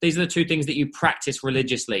the 2 things that you practice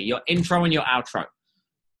religiously: your intro and your outro.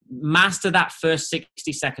 Master that first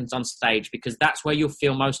 60 seconds on stage, because that's where you'll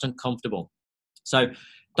feel most uncomfortable. So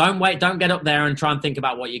don't get up there and try and think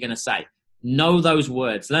about what you're going to say. Know those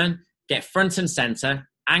words. Learn, get front and center,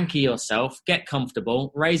 anchor yourself, get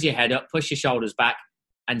comfortable, raise your head up, push your shoulders back,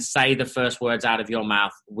 and say the first words out of your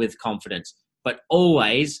mouth with confidence. But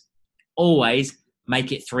always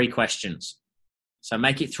make it 3 questions. So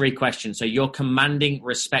make it 3 questions. So you're commanding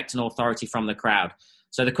respect and authority from the crowd.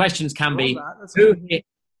 So the questions can be,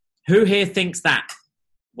 who here thinks that?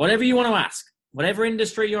 Whatever you want to ask, whatever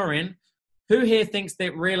industry you're in, who here thinks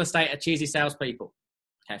that real estate are cheesy salespeople?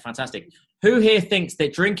 Okay, fantastic. Who here thinks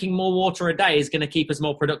that drinking more water a day is going to keep us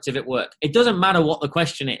more productive at work? It doesn't matter what the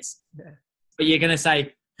question is. Yeah. But you're going to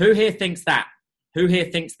say, who here thinks that? Who here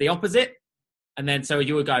thinks the opposite? And then so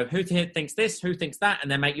you would go, who here thinks this? Who thinks that?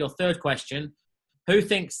 And then make your third question. Who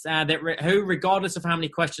thinks who, regardless of how many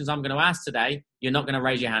questions I'm going to ask today, you're not going to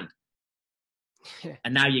raise your hand?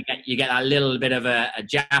 And now you get that little bit of a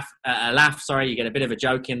laugh. Sorry, you get a bit of a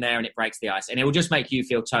joke in there, and it breaks the ice, and it will just make you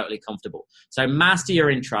feel totally comfortable. So master your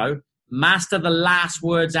intro, master the last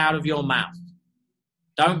words out of your mouth.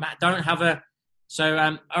 Don't have a. So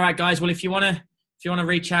all right, guys. Well, if you wanna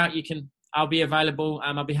reach out, you can. I'll be available.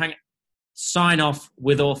 I'll be hanging. Sign off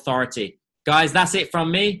with authority, guys. That's it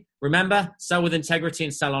from me. Remember, sell with integrity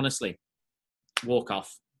and sell honestly. Walk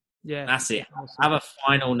off. Yeah, that's it. Awesome. Have a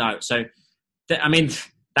final note. So. I mean,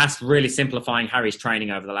 that's really simplifying Harry's training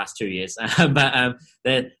over the last 2 years. But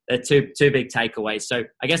they're two big takeaways. So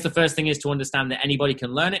I guess the first thing is to understand that anybody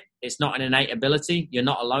can learn it. It's not an innate ability. You're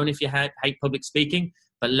not alone if you hate public speaking.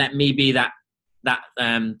 But let me be that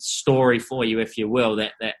story for you, if you will,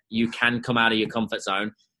 that you can come out of your comfort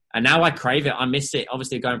zone. And now I crave it. I miss it.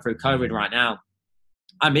 Obviously, going through COVID right now,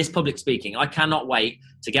 I miss public speaking. I cannot wait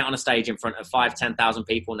to get on a stage in front of 5,000-10,000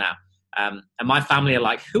 people now. And my family are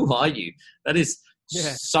like, who are you? That is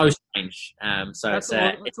so strange.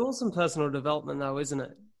 It's awesome personal development though, isn't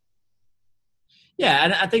it? Yeah.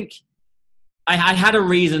 And I think I had a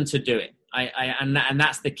reason to do it. And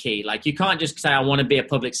that's the key. Like, you can't just say, I want to be a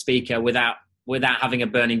public speaker without having a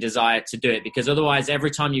burning desire to do it, because otherwise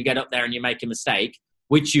every time you get up there and you make a mistake,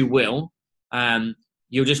 which you will,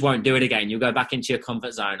 you just won't do it again. You'll go back into your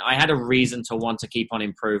comfort zone. I had a reason to want to keep on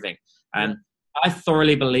improving. I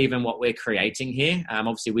thoroughly believe in what we're creating here.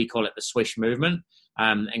 Obviously, we call it the Swish movement,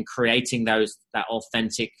 and creating that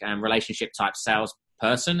authentic relationship type sales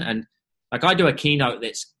person. And like, I do a keynote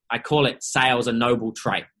I call it Sales a Noble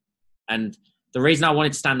Trait. And the reason I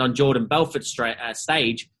wanted to stand on Jordan Belfort's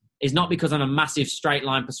stage is not because I'm a massive straight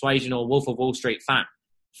line persuasion or Wolf of Wall Street fan.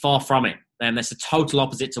 Far from it. And that's a total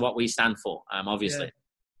opposite to what we stand for, obviously. Yeah.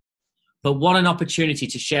 But what an opportunity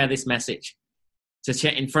to share this message. To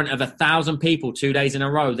sit in front of 1,000 people 2 days in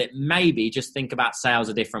a row that maybe just think about sales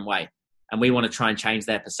a different way. And we want to try and change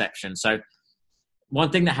their perception. So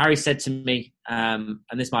one thing that Harry said to me, and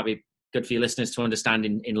this might be good for your listeners to understand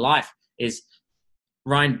in life, is,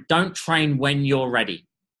 Ryan, don't train when you're ready.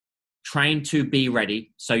 Train to be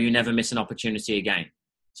ready so you never miss an opportunity again.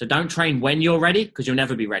 So don't train when you're ready, because you'll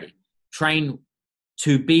never be ready. Train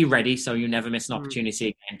to be ready so you never miss an opportunity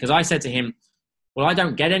again. Because I said to him, well, I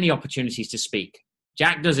don't get any opportunities to speak.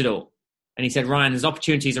 Jack does it all. And he said, Ryan, there's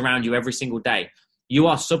opportunities around you every single day. You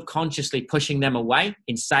are subconsciously pushing them away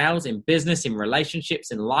in sales, in business, in relationships,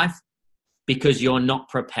 in life, because you're not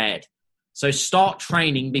prepared. So start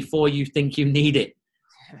training before you think you need it.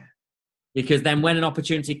 Because then when an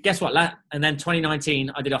opportunity, guess what? And then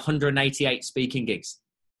 2019, I did 188 speaking gigs.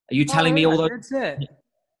 Are you telling me all those? That's it.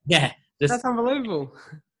 Yeah. That's unbelievable.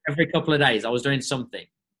 Every couple of days I was doing something.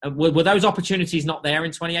 Were those opportunities not there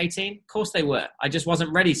in 2018? Of course they were. I just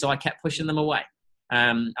wasn't ready, so I kept pushing them away.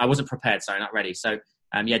 I wasn't prepared, sorry, not ready. So,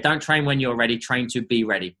 don't train when you're ready. Train to be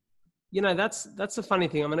ready. You know, that's the funny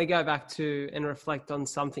thing. I'm going to go back to and reflect on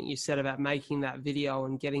something you said about making that video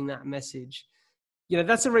and getting that message. You know,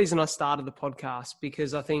 that's the reason I started the podcast,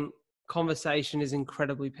 because I think conversation is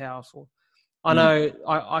incredibly powerful. I know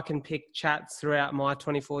I can pick chats throughout my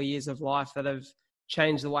 24 years of life that have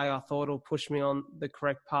changed the way I thought, or pushed me on the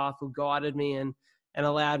correct path, or guided me and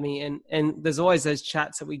allowed me. And there's always those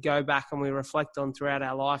chats that we go back and we reflect on throughout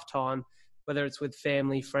our lifetime, whether it's with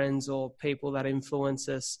family, friends, or people that influence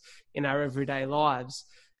us in our everyday lives.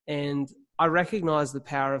 And I recognize the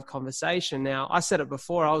power of conversation. Now, I said it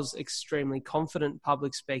before, I was extremely confident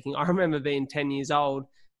public speaking. I remember being 10 years old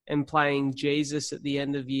and playing Jesus at the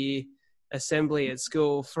end of year assembly at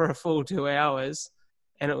school for a full 2 hours.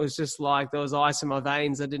 And it was just like there was ice in my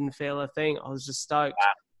veins. I didn't feel a thing. I was just stoked.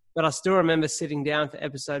 Wow. But I still remember sitting down for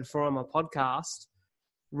episode 4 on my podcast,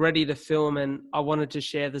 ready to film. And I wanted to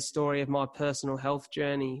share the story of my personal health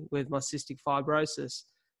journey with my cystic fibrosis.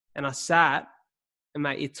 And I sat, and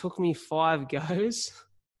mate, it took me 5 goes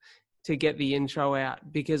to get the intro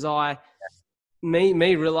out, because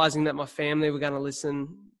me realizing that my family were going to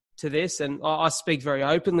listen to this. And I speak very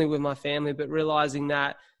openly with my family, but realizing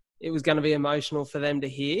that it was going to be emotional for them to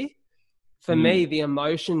hear. For me, the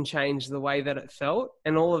emotion changed the way that it felt.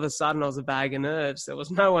 And all of a sudden I was a bag of nerves. There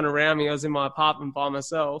was no one around me. I was in my apartment by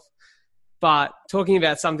myself, but talking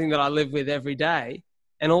about something that I live with every day.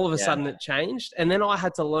 And all of a sudden it changed. And then I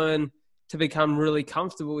had to learn to become really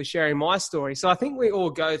comfortable with sharing my story. So I think we all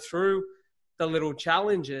go through the little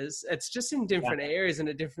challenges. It's just in different areas and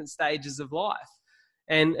at different stages of life.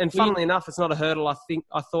 And funnily enough, it's not a hurdle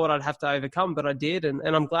I thought I'd have to overcome, but I did. And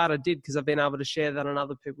I'm glad I did, because I've been able to share that on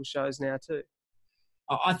other people's shows now too.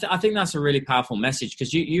 I think that's a really powerful message,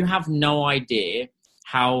 because you have no idea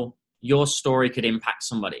how your story could impact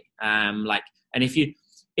somebody. And if you,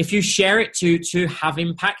 if you share it to have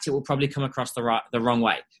impact, it will probably come across the wrong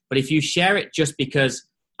way. But if you share it just because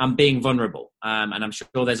I'm being vulnerable, and I'm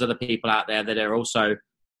sure there's other people out there that are also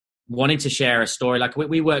wanting to share a story. Like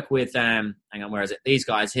we work with, hang on, where is it? These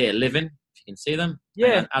guys here, Living, if you can see them.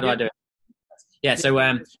 Yeah. How do I do it? Yeah. So,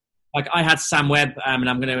 like I had Sam Webb, and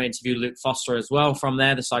I'm going to interview Luke Foster as well from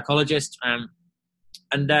there, the psychologist.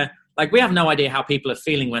 Like we have no idea how people are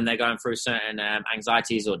feeling when they're going through certain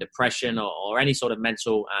anxieties or depression or any sort of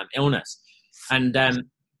mental illness. And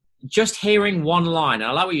just hearing one line, and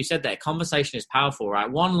I like what you said there, conversation is powerful, right?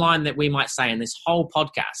 One line that we might say in this whole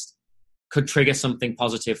podcast could trigger something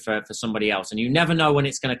positive for somebody else. And you never know when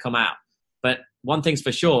it's going to come out. But one thing's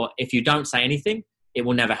for sure, if you don't say anything, it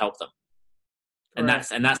will never help them. And that's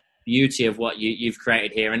the beauty of what you've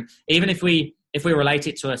created here. And even if we relate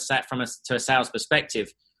it to a sales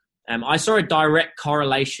perspective, I saw a direct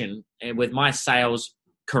correlation with my sales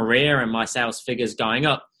career and my sales figures going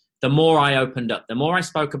up. The more I opened up, the more I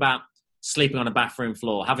spoke about sleeping on a bathroom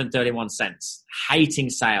floor, having 31 cents,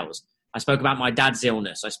 hating sales. I spoke about my dad's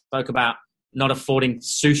illness. I spoke about not affording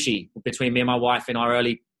sushi between me and my wife in our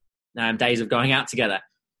early days of going out together.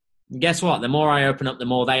 And guess what? The more I open up, the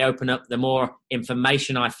more they open up, the more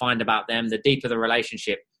information I find about them, the deeper the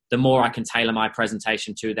relationship, the more I can tailor my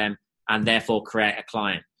presentation to them and therefore create a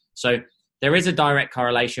client. So there is a direct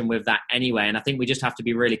correlation with that anyway. And I think we just have to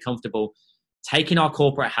be really comfortable taking our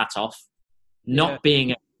corporate hat off, not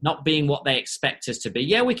being what they expect us to be.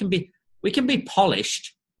 Yeah, we can be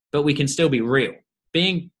polished, but we can still be real.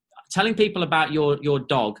 Telling people about your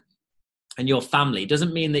dog and your family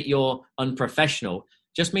doesn't mean that you're unprofessional,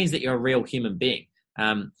 just means that you're a real human being.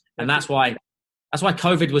 And that's why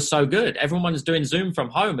COVID was so good. Everyone was doing Zoom from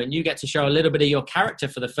home and you get to show a little bit of your character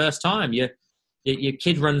for the first time. Your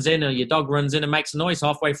kid runs in or your dog runs in and makes a noise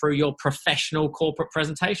halfway through your professional corporate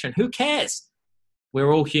presentation. Who cares? We're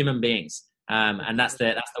all human beings. And that's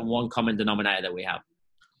the one common denominator that we have.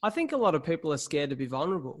 I think a lot of people are scared to be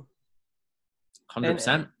vulnerable.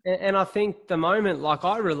 100%. And I think the moment, like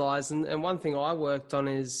I realized, and one thing I worked on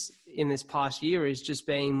is in this past year is just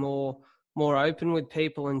being more open with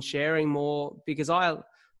people and sharing more, because I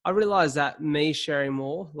realized that me sharing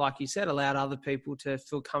more, like you said, allowed other people to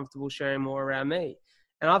feel comfortable sharing more around me.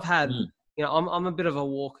 And I've had, I'm a bit of a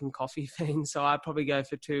walk and coffee fiend, so I probably go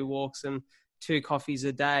for 2 walks and 2 coffees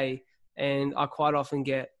a day. And I quite often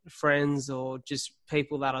get friends or just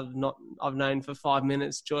people that I've known for 5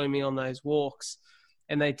 minutes join me on those walks,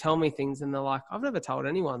 and they tell me things and they're like, I've never told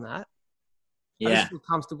anyone that. I just feel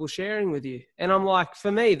comfortable sharing with you. And I'm like,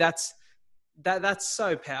 for me, that's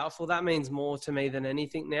so powerful. That means more to me than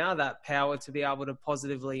anything now, that power to be able to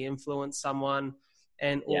positively influence someone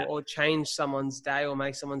or change someone's day or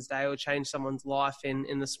make someone's day or change someone's life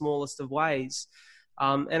in the smallest of ways.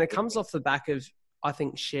 And it comes off the back of, I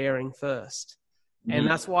think, sharing first. Mm-hmm. And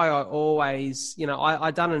that's why I always,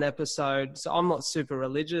 I done an episode, so I'm not super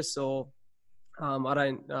religious or I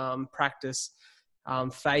don't practice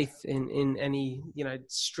faith in any,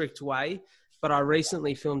 strict way. But I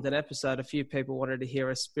recently filmed an episode. A few people wanted to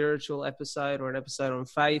hear a spiritual episode or an episode on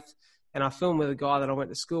faith. And I filmed with a guy that I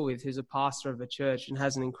went to school with who's a pastor of a church and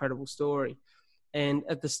has an incredible story. And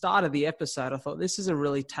at the start of the episode, I thought, this is a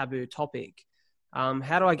really taboo topic.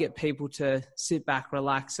 How do I get people to sit back,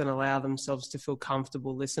 relax, and allow themselves to feel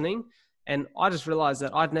comfortable listening? And I just realized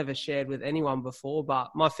that I'd never shared with anyone before,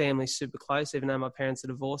 but my family's super close, even though my parents are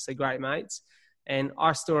divorced, they're great mates. And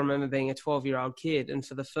I still remember being a 12-year-old kid. And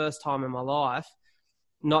for the first time in my life,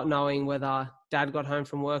 not knowing whether dad got home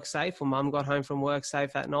from work safe or mum got home from work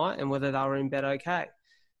safe that night and whether they were in bed okay.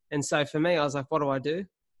 And so for me, I was like, what do?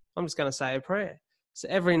 I'm just going to say a prayer. So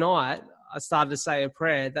every night I started to say a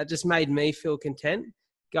prayer that just made me feel content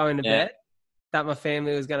going to bed, that my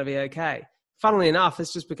family was going to be okay. Funnily enough,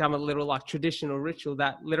 it's just become a little like traditional ritual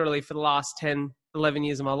that literally for the last 10, 11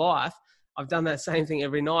 years of my life, I've done that same thing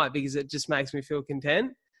every night because it just makes me feel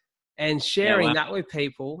content. And sharing that with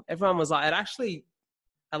people, everyone was like, it actually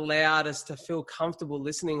allowed us to feel comfortable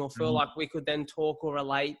listening or feel like we could then talk or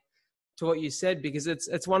relate to what you said, because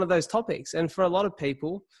it's one of those topics. And for a lot of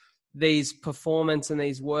people, these performance and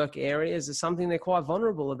these work areas are something they're quite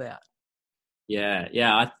vulnerable about.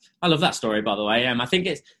 Yeah. I love that story, by the way. I think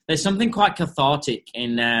there's something quite cathartic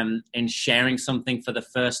in sharing something for the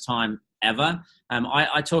first time ever.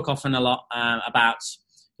 I talk often a lot about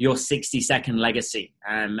your 60-second legacy,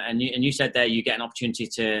 and you said there you get an opportunity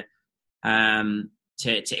to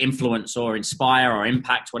influence or inspire or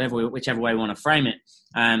impact, whichever way we want to frame it.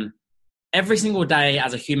 Every single day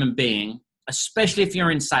as a human being, especially if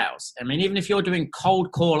you're in sales. I mean, even if you're doing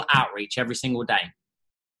cold call outreach every single day,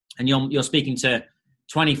 and you're speaking to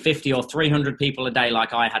 20, 50 or 300 people a day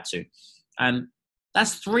like I had to.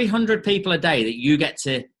 That's 300 people a day that you get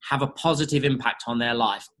to have a positive impact on their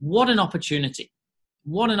life. What an opportunity.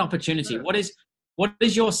 What an opportunity. What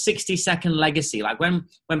is your 60-second legacy? Like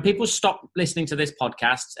when people stop listening to this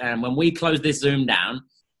podcast and when we close this Zoom down,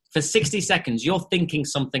 for 60 seconds, you're thinking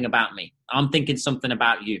something about me. I'm thinking something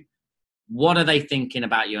about you. What are they thinking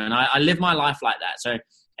about you? And I live my life like that. So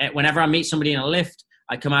whenever I meet somebody in a lift,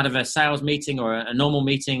 I come out of a sales meeting or a normal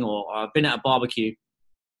meeting, or I've been at a barbecue.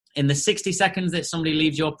 In the 60 seconds that somebody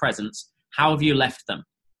leaves your presence, how have you left them?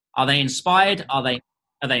 Are they inspired? Are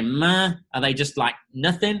they meh? Are they just like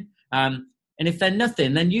nothing? And if they're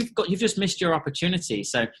nothing, then you've just missed your opportunity.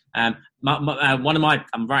 So I'm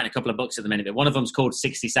writing a couple of books at the minute, but one of them's called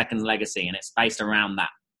 60 Seconds Legacy, and it's based around that.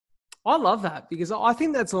 I love that, because I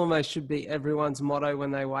think that's almost should be everyone's motto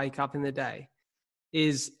when they wake up in the day,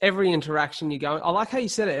 is every interaction you go. I like how you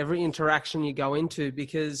said it, every interaction you go into,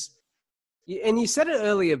 because, and you said it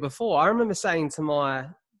earlier before. I remember saying to my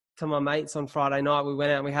mates on Friday night, we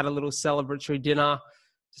went out and we had a little celebratory dinner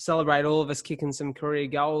to celebrate all of us kicking some career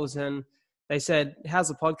goals. And they said, how's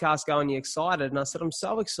the podcast going? You excited? And I said, I'm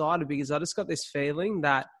so excited because I just got this feeling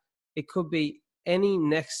that it could be any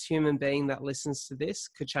next human being that listens to this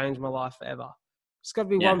could change my life forever. It's got to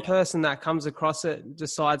be one person that comes across it,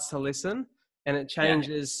 decides to listen, and it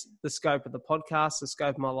changes the scope of the podcast, the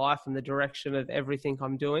scope of my life, and the direction of everything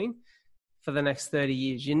I'm doing for the next 30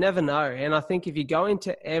 years. You never know. And I think if you go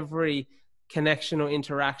into every connection or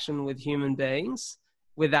interaction with human beings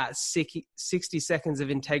with that 60 seconds of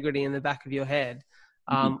integrity in the back of your head,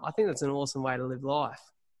 I think that's an awesome way to live life.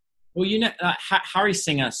 Well, you know, Harry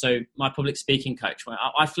Singer, so my public speaking coach,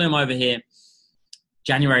 I flew him over here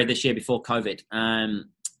January this year before COVID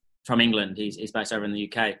from England. He's based over in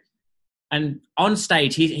the UK. And on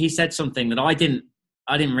stage, he said something that I didn't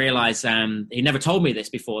realize. He never told me this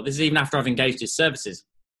before. This is even after I've engaged his services.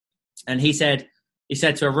 And he said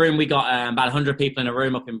to a room, we got about 100 people in a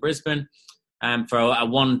room up in Brisbane for a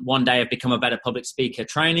one day of Become a Better Public Speaker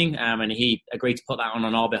training. And he agreed to put that on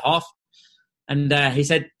our behalf. And he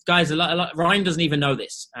said, guys, Ryan doesn't even know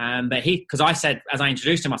this. But because I said, as I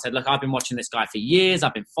introduced him, I said, look, I've been watching this guy for years.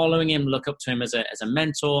 I've been following him, look up to him as a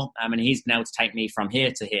mentor. And he's been able to take me from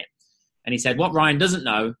here to here. And he said, what Ryan doesn't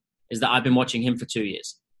know is that I've been watching him for 2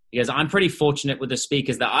 years. Because I'm pretty fortunate with the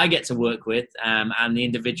speakers that I get to work with and the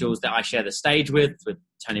individuals that I share the stage with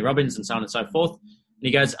Tony Robbins and so on and so forth. And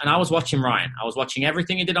he goes, and I was watching Ryan. I was watching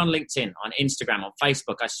everything he did on LinkedIn, on Instagram, on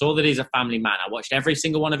Facebook. I saw that he's a family man. I watched every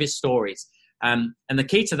single one of his stories. And the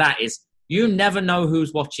key to that is you never know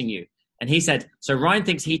who's watching you. And he said, so Ryan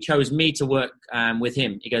thinks he chose me to work with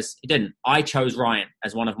him. He goes, he didn't. I chose Ryan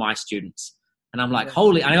as one of my students. And I'm like,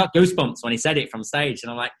 holy, and I got goosebumps when he said it from stage.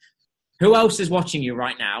 And I'm like, who else is watching you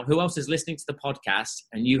right now? Who else is listening to the podcast?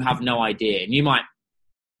 And you have no idea. And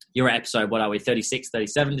you're at episode, what are we, 36,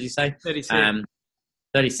 37, did you say? 36.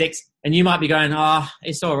 36. And you might be going,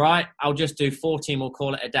 it's all right. I'll just do 40 and we'll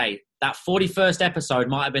call it a day. That 41st episode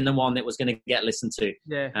might have been the one that was going to get listened to.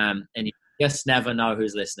 Yeah. And you just never know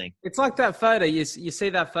who's listening. It's like that photo. You see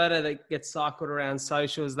that photo that gets cycled around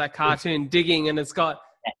socials, that cartoon digging, and it's got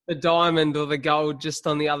the diamond or the gold just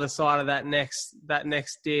on the other side of that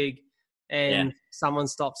next dig, and someone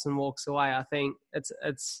stops and walks away. I think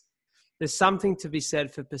there's something to be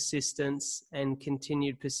said for persistence and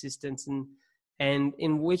continued persistence, and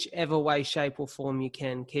in whichever way, shape or form you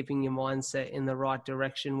can, keeping your mindset in the right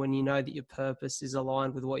direction when you know that your purpose is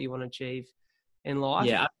aligned with what you want to achieve in life.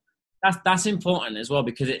 Yeah, that's important as well,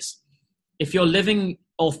 because if you're living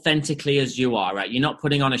authentically as you are, right? You're not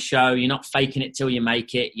putting on a show. You're not faking it till you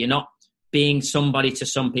make it. You're not being somebody to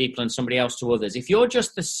some people and somebody else to others. If you're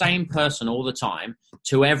just the same person all the time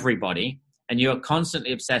to everybody, and you're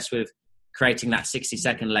constantly obsessed with creating that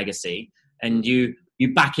 60-second legacy, and you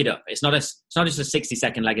back it up. It's not just a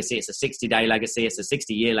 60-second legacy. It's a 60-day legacy. It's a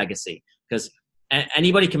 60-year legacy, because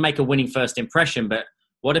anybody can make a winning first impression, but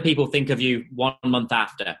what do people think of you 1 month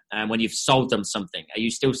after? When you've sold them something, are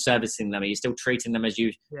you still servicing them? Are you still treating them as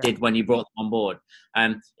you did when you brought them on board?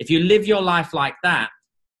 If you live your life like that,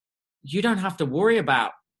 you don't have to worry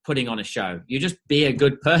about putting on a show. You just be a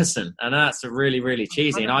good person. And that's really, really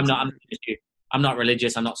cheesy. And I'm not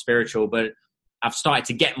religious. I'm not spiritual, but I've started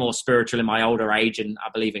to get more spiritual in my older age, and I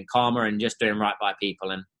believe in karma and just doing right by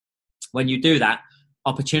people. And when you do that,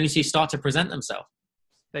 opportunities start to present themselves.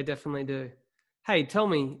 They definitely do. Hey, tell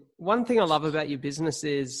me, one thing I love about your business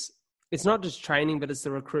is it's not just training, but it's the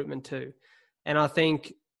recruitment too. And I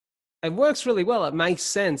think it works really well. It makes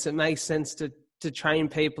sense. It makes sense to train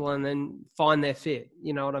people and then find their fit.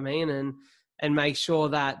 You know what I mean? and make sure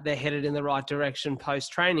that they're headed in the right direction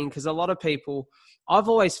post-training. Because a lot of people, I've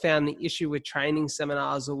always found the issue with training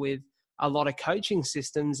seminars or with a lot of coaching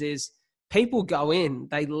systems is people go in,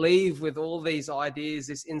 they leave with all these ideas,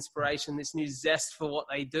 this inspiration, this new zest for what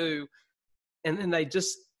they do, and then they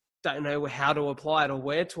just don't know how to apply it or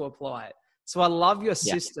where to apply it. So I love your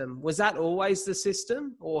system. Was that always the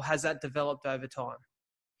system, or has that developed over time?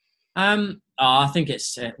 I think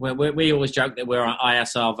it's we always joke that we're on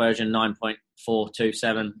ISR version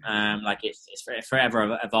 9.427. Like it's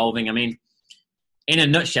forever evolving. I mean, in a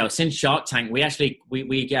nutshell, since Shark Tank,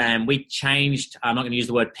 we changed. I'm not going to use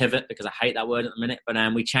the word pivot because I hate that word at the minute, but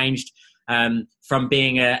we changed from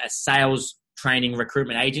being a sales training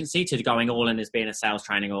recruitment agency to going all in as being a sales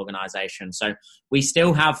training organization. So we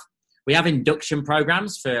have induction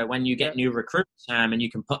programs for when you get new recruits, and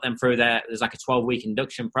you can put them through there's like a 12-week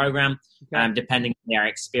induction program, depending on their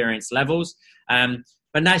experience levels. But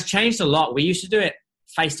that's changed a lot. We used to do it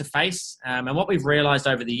face-to-face. And what we've realized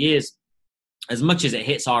over the years, as much as it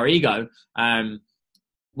hits our ego,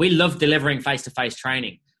 we love delivering face-to-face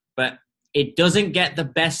training, but it doesn't get the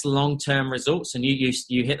best long-term results. And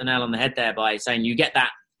you hit the nail on the head there by saying you get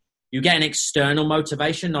an external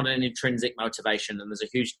motivation, not an intrinsic motivation. And there's a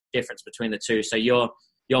huge difference between the two. So you're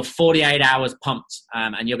 48 hours pumped,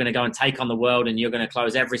 and you're going to go and take on the world, and you're going to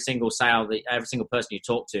close every single sale, every single person you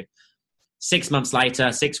talk to. 6 months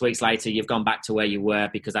later, 6 weeks later, you've gone back to where you were,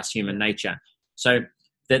 because that's human nature. So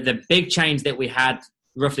the big change that we had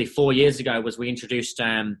roughly 4 years ago was we introduced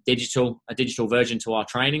a digital version to our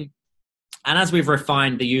training. And as we've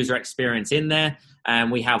refined the user experience in there,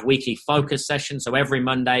 we have weekly focus sessions. So every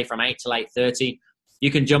Monday from 8 till 8:30, you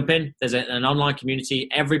can jump in. There's an online community.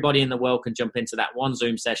 Everybody in the world can jump into that one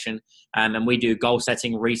Zoom session. And we do goal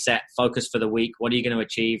setting, reset, focus for the week. What are you going to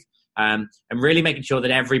achieve? And really making sure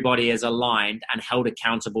that everybody is aligned and held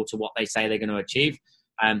accountable to what they say they're going to achieve.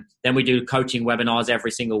 Then we do coaching webinars every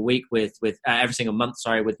single week every single month,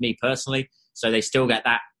 with me personally. So they still get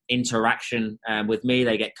that interaction with me.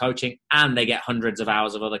 They get coaching, and they get hundreds of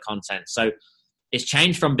hours of other content. So it's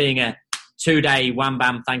changed from being a 2-day wham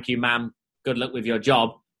bam, thank you ma'am, good luck with your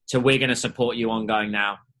job, to we're going to support you ongoing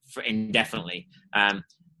now for indefinitely. And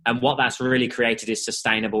what that's really created is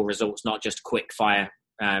sustainable results, not just quick fire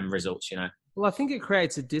results, Well, I think it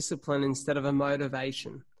creates a discipline instead of a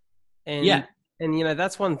motivation. And And,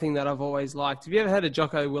 that's one thing that I've always liked. Have you ever heard of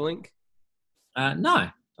Jocko Willink? No.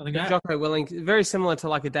 I think Jocko Willink, very similar to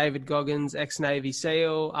like a David Goggins, ex-Navy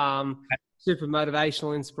SEAL, super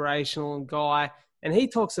motivational, inspirational guy. And he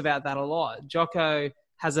talks about that a lot. Jocko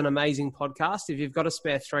has an amazing podcast. If you've got a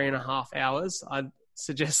spare 3.5 hours, I'd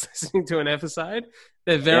suggest listening to an episode.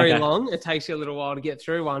 They're very long. It takes you a little while to get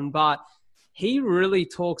through one. But he really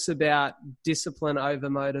talks about discipline over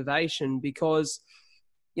motivation because,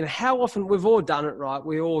 how often we've all done it, right?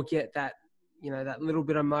 We all get that, that little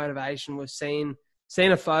bit of motivation. We've seen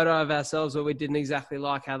a photo of ourselves where we didn't exactly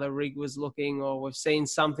like how the rig was looking, or we've seen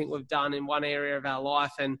something we've done in one area of our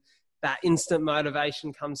life and that instant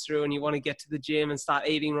motivation comes through and you want to get to the gym and start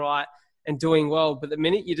eating right and doing well. But the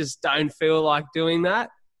minute you just don't feel like doing that,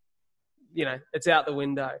 it's out the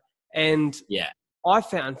window. And I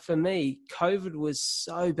found for me, COVID was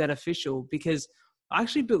so beneficial because I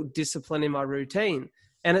actually built discipline in my routine.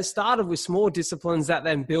 And it started with small disciplines that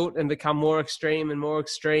then built and become more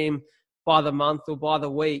extreme by the month or by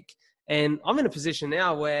the week. And I'm in a position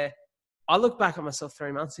now where I look back at myself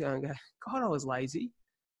 3 months ago and go, God, I was lazy.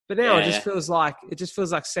 But now it just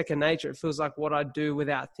feels like second nature. It feels like what I do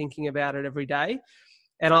without thinking about it every day.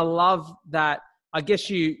 And I love that. I guess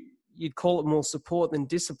you'd call it more support than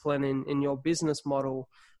discipline in your business model,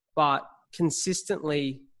 but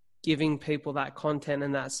consistently giving people that content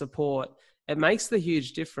and that support, it makes the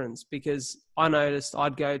huge difference. Because I noticed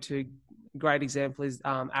I'd go to, great example is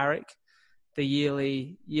ARIC, the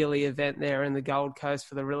yearly event there in the Gold Coast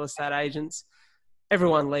for the real estate agents.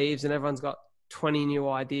 Everyone leaves and everyone's got 20 new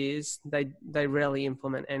ideas. They rarely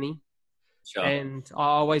implement any. Sure. And I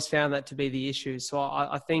always found that to be the issue. So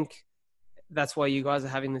I think that's why you guys are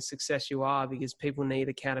having the success you are, because people need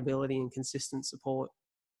accountability and consistent support.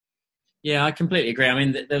 Yeah, I completely agree. I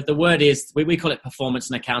mean, the word is, we call it performance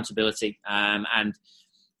and accountability. And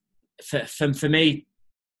for me,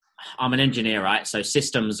 I'm an engineer, right? So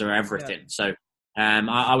systems are everything. Yeah. So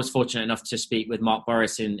I was fortunate enough to speak with Mark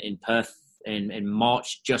Boris in Perth in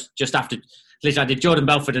March, just after, literally I did Jordan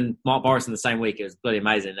Belfort and Mark Boris in the same week. It was bloody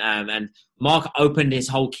amazing. And Mark opened his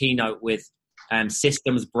whole keynote with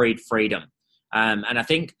systems breed freedom. And I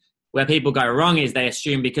think where people go wrong is they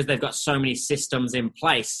assume because they've got so many systems in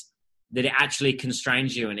place that it actually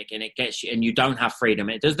constrains you and it gets you, and you don't have freedom.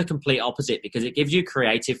 It does the complete opposite, because it gives you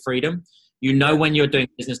creative freedom. You know when you're doing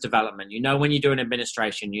business development. You know when you're doing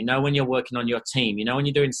administration. You know when you're working on your team. You know when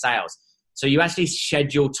you're doing sales. So you actually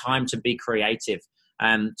schedule time to be creative.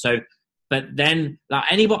 But then, like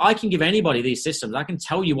anybody, I can give anybody these systems. I can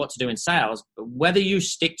tell you what to do in sales, but whether you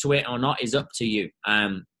stick to it or not is up to you.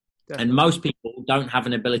 And most people don't have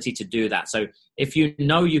an ability to do that. So if you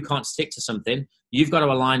know you can't stick to something, you've got to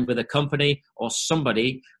align with a company or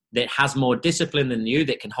somebody that has more discipline than you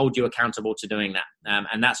that can hold you accountable to doing that.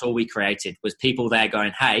 And that's all we created, was people there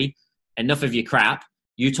going, hey, enough of your crap.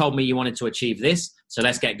 You told me you wanted to achieve this, so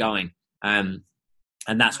let's get going. And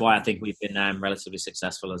that's why I think we've been relatively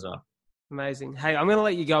successful as well. Amazing. Hey, I'm going to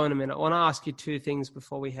let you go in a minute. I want to ask you two things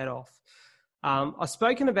before we head off. I've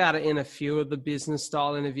spoken about it in a few of the business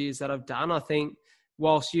style interviews that I've done. I think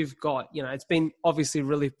whilst you've got, it's been obviously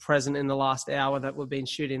really present in the last hour that we've been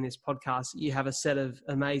shooting this podcast, you have a set of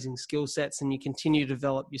amazing skill sets and you continue to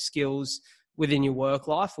develop your skills within your work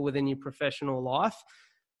life or within your professional life.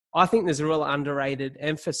 I think there's a real underrated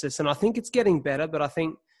emphasis, and I think it's getting better, but I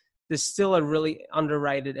think there's still a really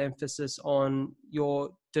underrated emphasis on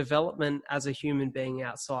your development as a human being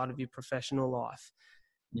outside of your professional life.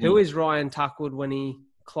 Mm. Who is Ryan Tuckwood when he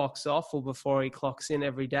clocks off or before he clocks in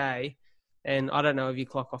every day? And I don't know if you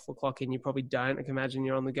clock off or clock in. You probably don't. I can imagine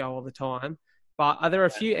you're on the go all the time. But are there a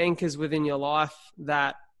few anchors within your life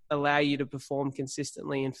that allow you to perform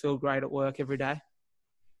consistently and feel great at work every day?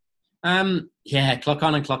 Yeah, clock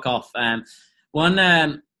on and clock off.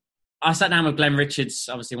 I sat down with Glenn Richards,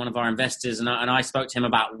 obviously one of our investors, and I spoke to him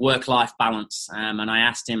about work-life balance. And I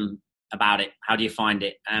asked him about it. How do you find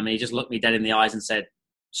it? And he just looked me dead in the eyes and said,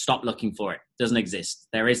 stop looking for it. It doesn't exist.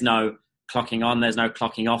 There is no clocking on. There's no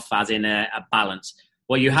clocking off as in a balance.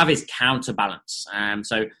 What you have is counterbalance.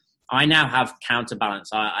 So I now have counterbalance.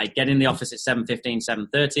 I get in the office at 7:15,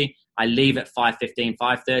 7:30. I leave at 5:15,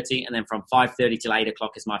 5:30. And then from 5:30 till 8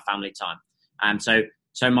 o'clock is my family time. So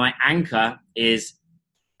my anchor is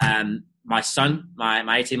my son, my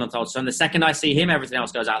 18-month-old son. The second I see him, everything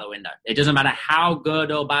else goes out the window. It doesn't matter how good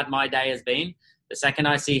or bad my day has been. The second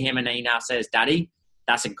I see him and he now says, Daddy,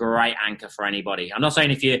 that's a great anchor for anybody. I'm not saying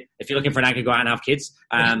if you're looking for an anchor, go out and have kids,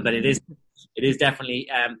 but it is definitely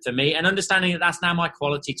for me. And understanding that that's now my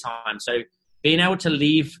quality time. So being able to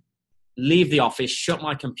leave the office, shut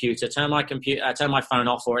my computer, turn my phone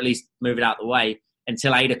off, or at least move it out the way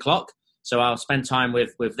until 8 o'clock. So I'll spend time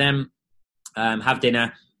with them, have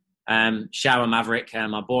dinner, shower Maverick,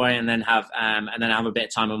 my boy, and then have a bit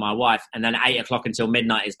of time with my wife. And then 8 o'clock until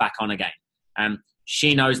midnight is back on again.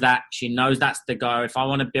 She knows that. She knows that's the go. If I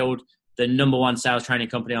want to build the number one sales training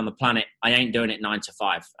company on the planet, I ain't doing it 9 to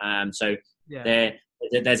 5.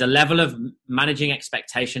 There's a level of managing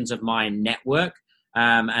expectations of my network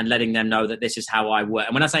and letting them know that this is how I work.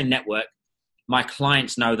 And when I say network, my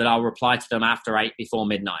clients know that I'll reply to them after 8 before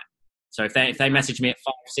midnight. So if they message me at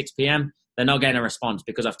 5, 6 p.m., they're not getting a response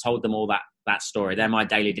because I've told them all that story. They're my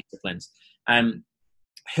daily disciplines.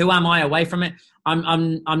 Who am I away from it?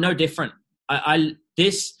 I'm no different.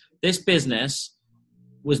 This business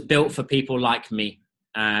was built for people like me,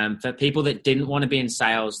 for people that didn't want to be in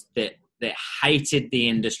sales, that hated the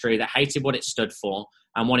industry, that hated what it stood for,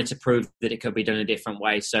 and wanted to prove that it could be done a different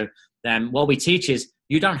way. So what we teach is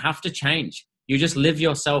you don't have to change. You just live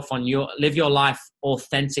your life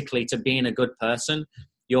authentically to being a good person.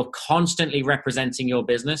 You're constantly representing your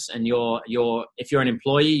business, and if you're an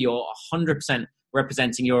employee, you're 100%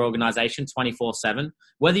 representing your organization 24/7,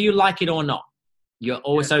 whether you like it or not.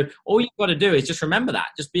 So all you've got to do is just remember that.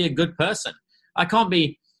 Just be a good person. I can't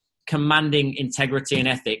be commanding integrity and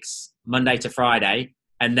ethics Monday to Friday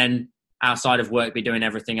and then outside of work be doing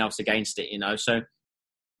everything else against it, So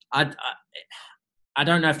I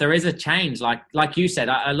don't know if there is a change. Like you said,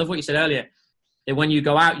 I love what you said earlier, that when you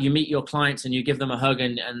go out, you meet your clients and you give them a hug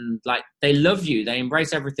and like they love you. They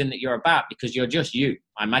embrace everything that you're about because you're just you.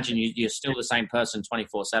 I imagine you're still the same person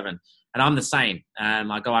 24/7. And I'm the same.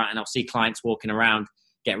 I go out and I'll see clients walking around,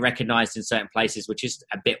 get recognized in certain places, which is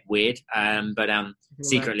a bit weird. But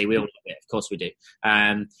secretly we all love it. Of course we do.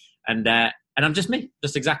 And I'm just me,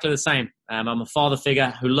 just exactly the same. I'm a father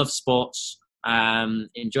figure who loves sports,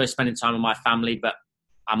 enjoy spending time with my family, but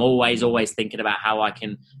I'm always thinking about how I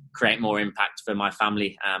can create more impact for my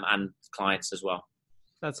family and clients as well.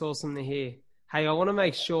 That's awesome to hear. Hey, I want to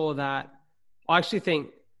make sure that I actually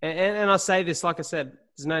think, and I say this, like I said,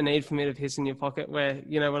 there's no need for me to piss in your pocket where,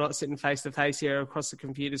 we're not sitting face to face here across the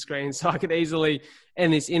computer screen. So I could easily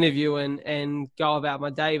end this interview and go about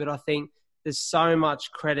my day. But I think there's so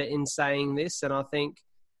much credit in saying this. And I think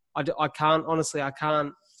I can't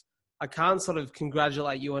sort of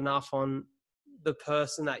congratulate you enough on the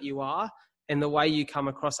person that you are and the way you come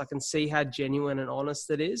across. I can see how genuine and honest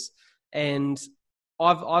it is. And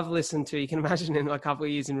I've listened to, you can imagine in a couple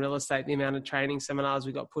of years in real estate, the amount of training seminars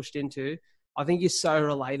we got pushed into. I think you're so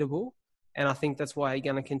relatable. And I think that's why you're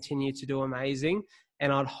going to continue to do amazing.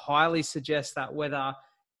 And I'd highly suggest that whether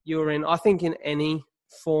you're in, I think in any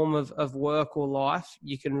form of work or life,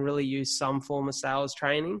 you can really use some form of sales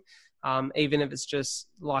training. Even if it's just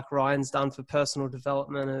like Ryan's done for personal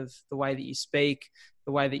development of the way that you speak,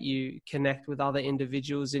 the way that you connect with other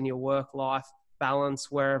individuals in your work life balance,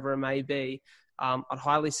 wherever it may be. I'd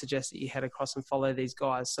highly suggest that you head across and follow these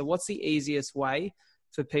guys. So what's the easiest way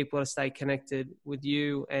for people to stay connected with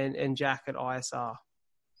you and Jack at ISR?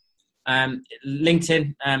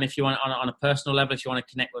 LinkedIn, if you want on a personal level, if you want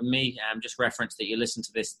to connect with me, just reference that you listen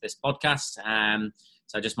to this podcast.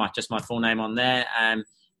 So just my full name on there.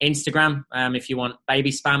 Instagram, if you want baby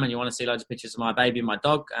spam and you want to see loads of pictures of my baby and my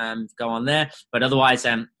dog, go on there. But otherwise,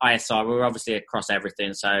 ISR, we're obviously across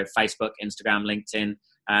everything. So Facebook, Instagram, LinkedIn.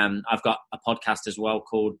 I've got a podcast as well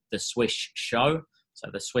called The Swish Show. So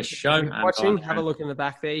The Swish Show. Watching, have a look in the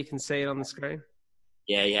back there. You can see it on the screen.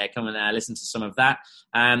 Yeah, come and listen to some of that.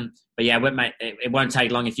 But yeah, it won't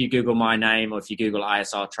take long. If you Google my name or if you Google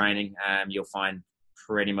ISR training, you'll find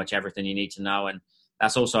pretty much everything you need to know. And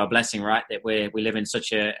that's also a blessing, right? That we live in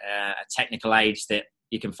such a technical age that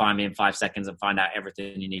you can find me in 5 seconds and find out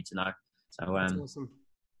everything you need to know. So that's awesome.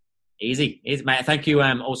 Easy, mate. Thank you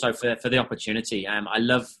also for the opportunity. I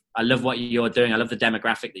love what you're doing. I love the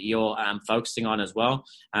demographic that you're focusing on as well.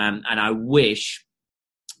 And I wish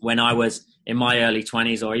when I was in my early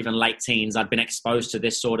 20s or even late teens, I'd been exposed to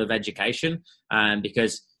this sort of education,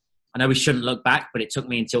 because I know we shouldn't look back, but it took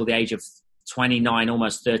me until the age of 29,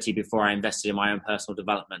 almost 30 before I invested in my own personal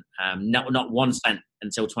development. Not 1 cent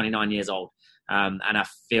until 29 years old. And I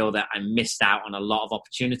feel that I missed out on a lot of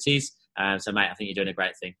opportunities. So mate, I think you're doing a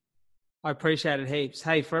great thing. I appreciate it heaps.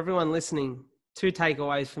 Hey, for everyone listening, 2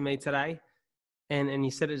 takeaways for me today. And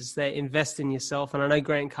you said it's there, invest in yourself. And I know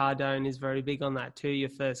Grant Cardone is very big on that too, your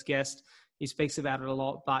first guest. He speaks about it a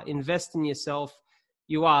lot, but invest in yourself.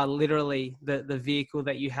 You are literally the vehicle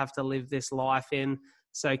that you have to live this life in.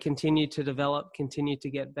 So continue to develop, continue to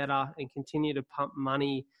get better, and continue to pump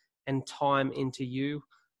money and time into you.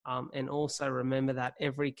 And also remember that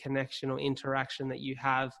every connection or interaction that you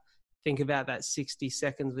have, think about that 60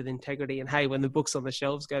 seconds with integrity. And hey, when the book's on the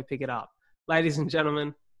shelves, go pick it up. Ladies and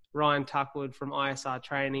gentlemen, Ryan Tuckwood from ISR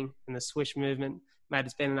Training and the Swish Movement. Mate,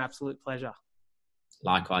 it's been an absolute pleasure.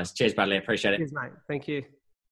 Likewise. Cheers, Bradley. Appreciate it. Cheers, mate. Thank you.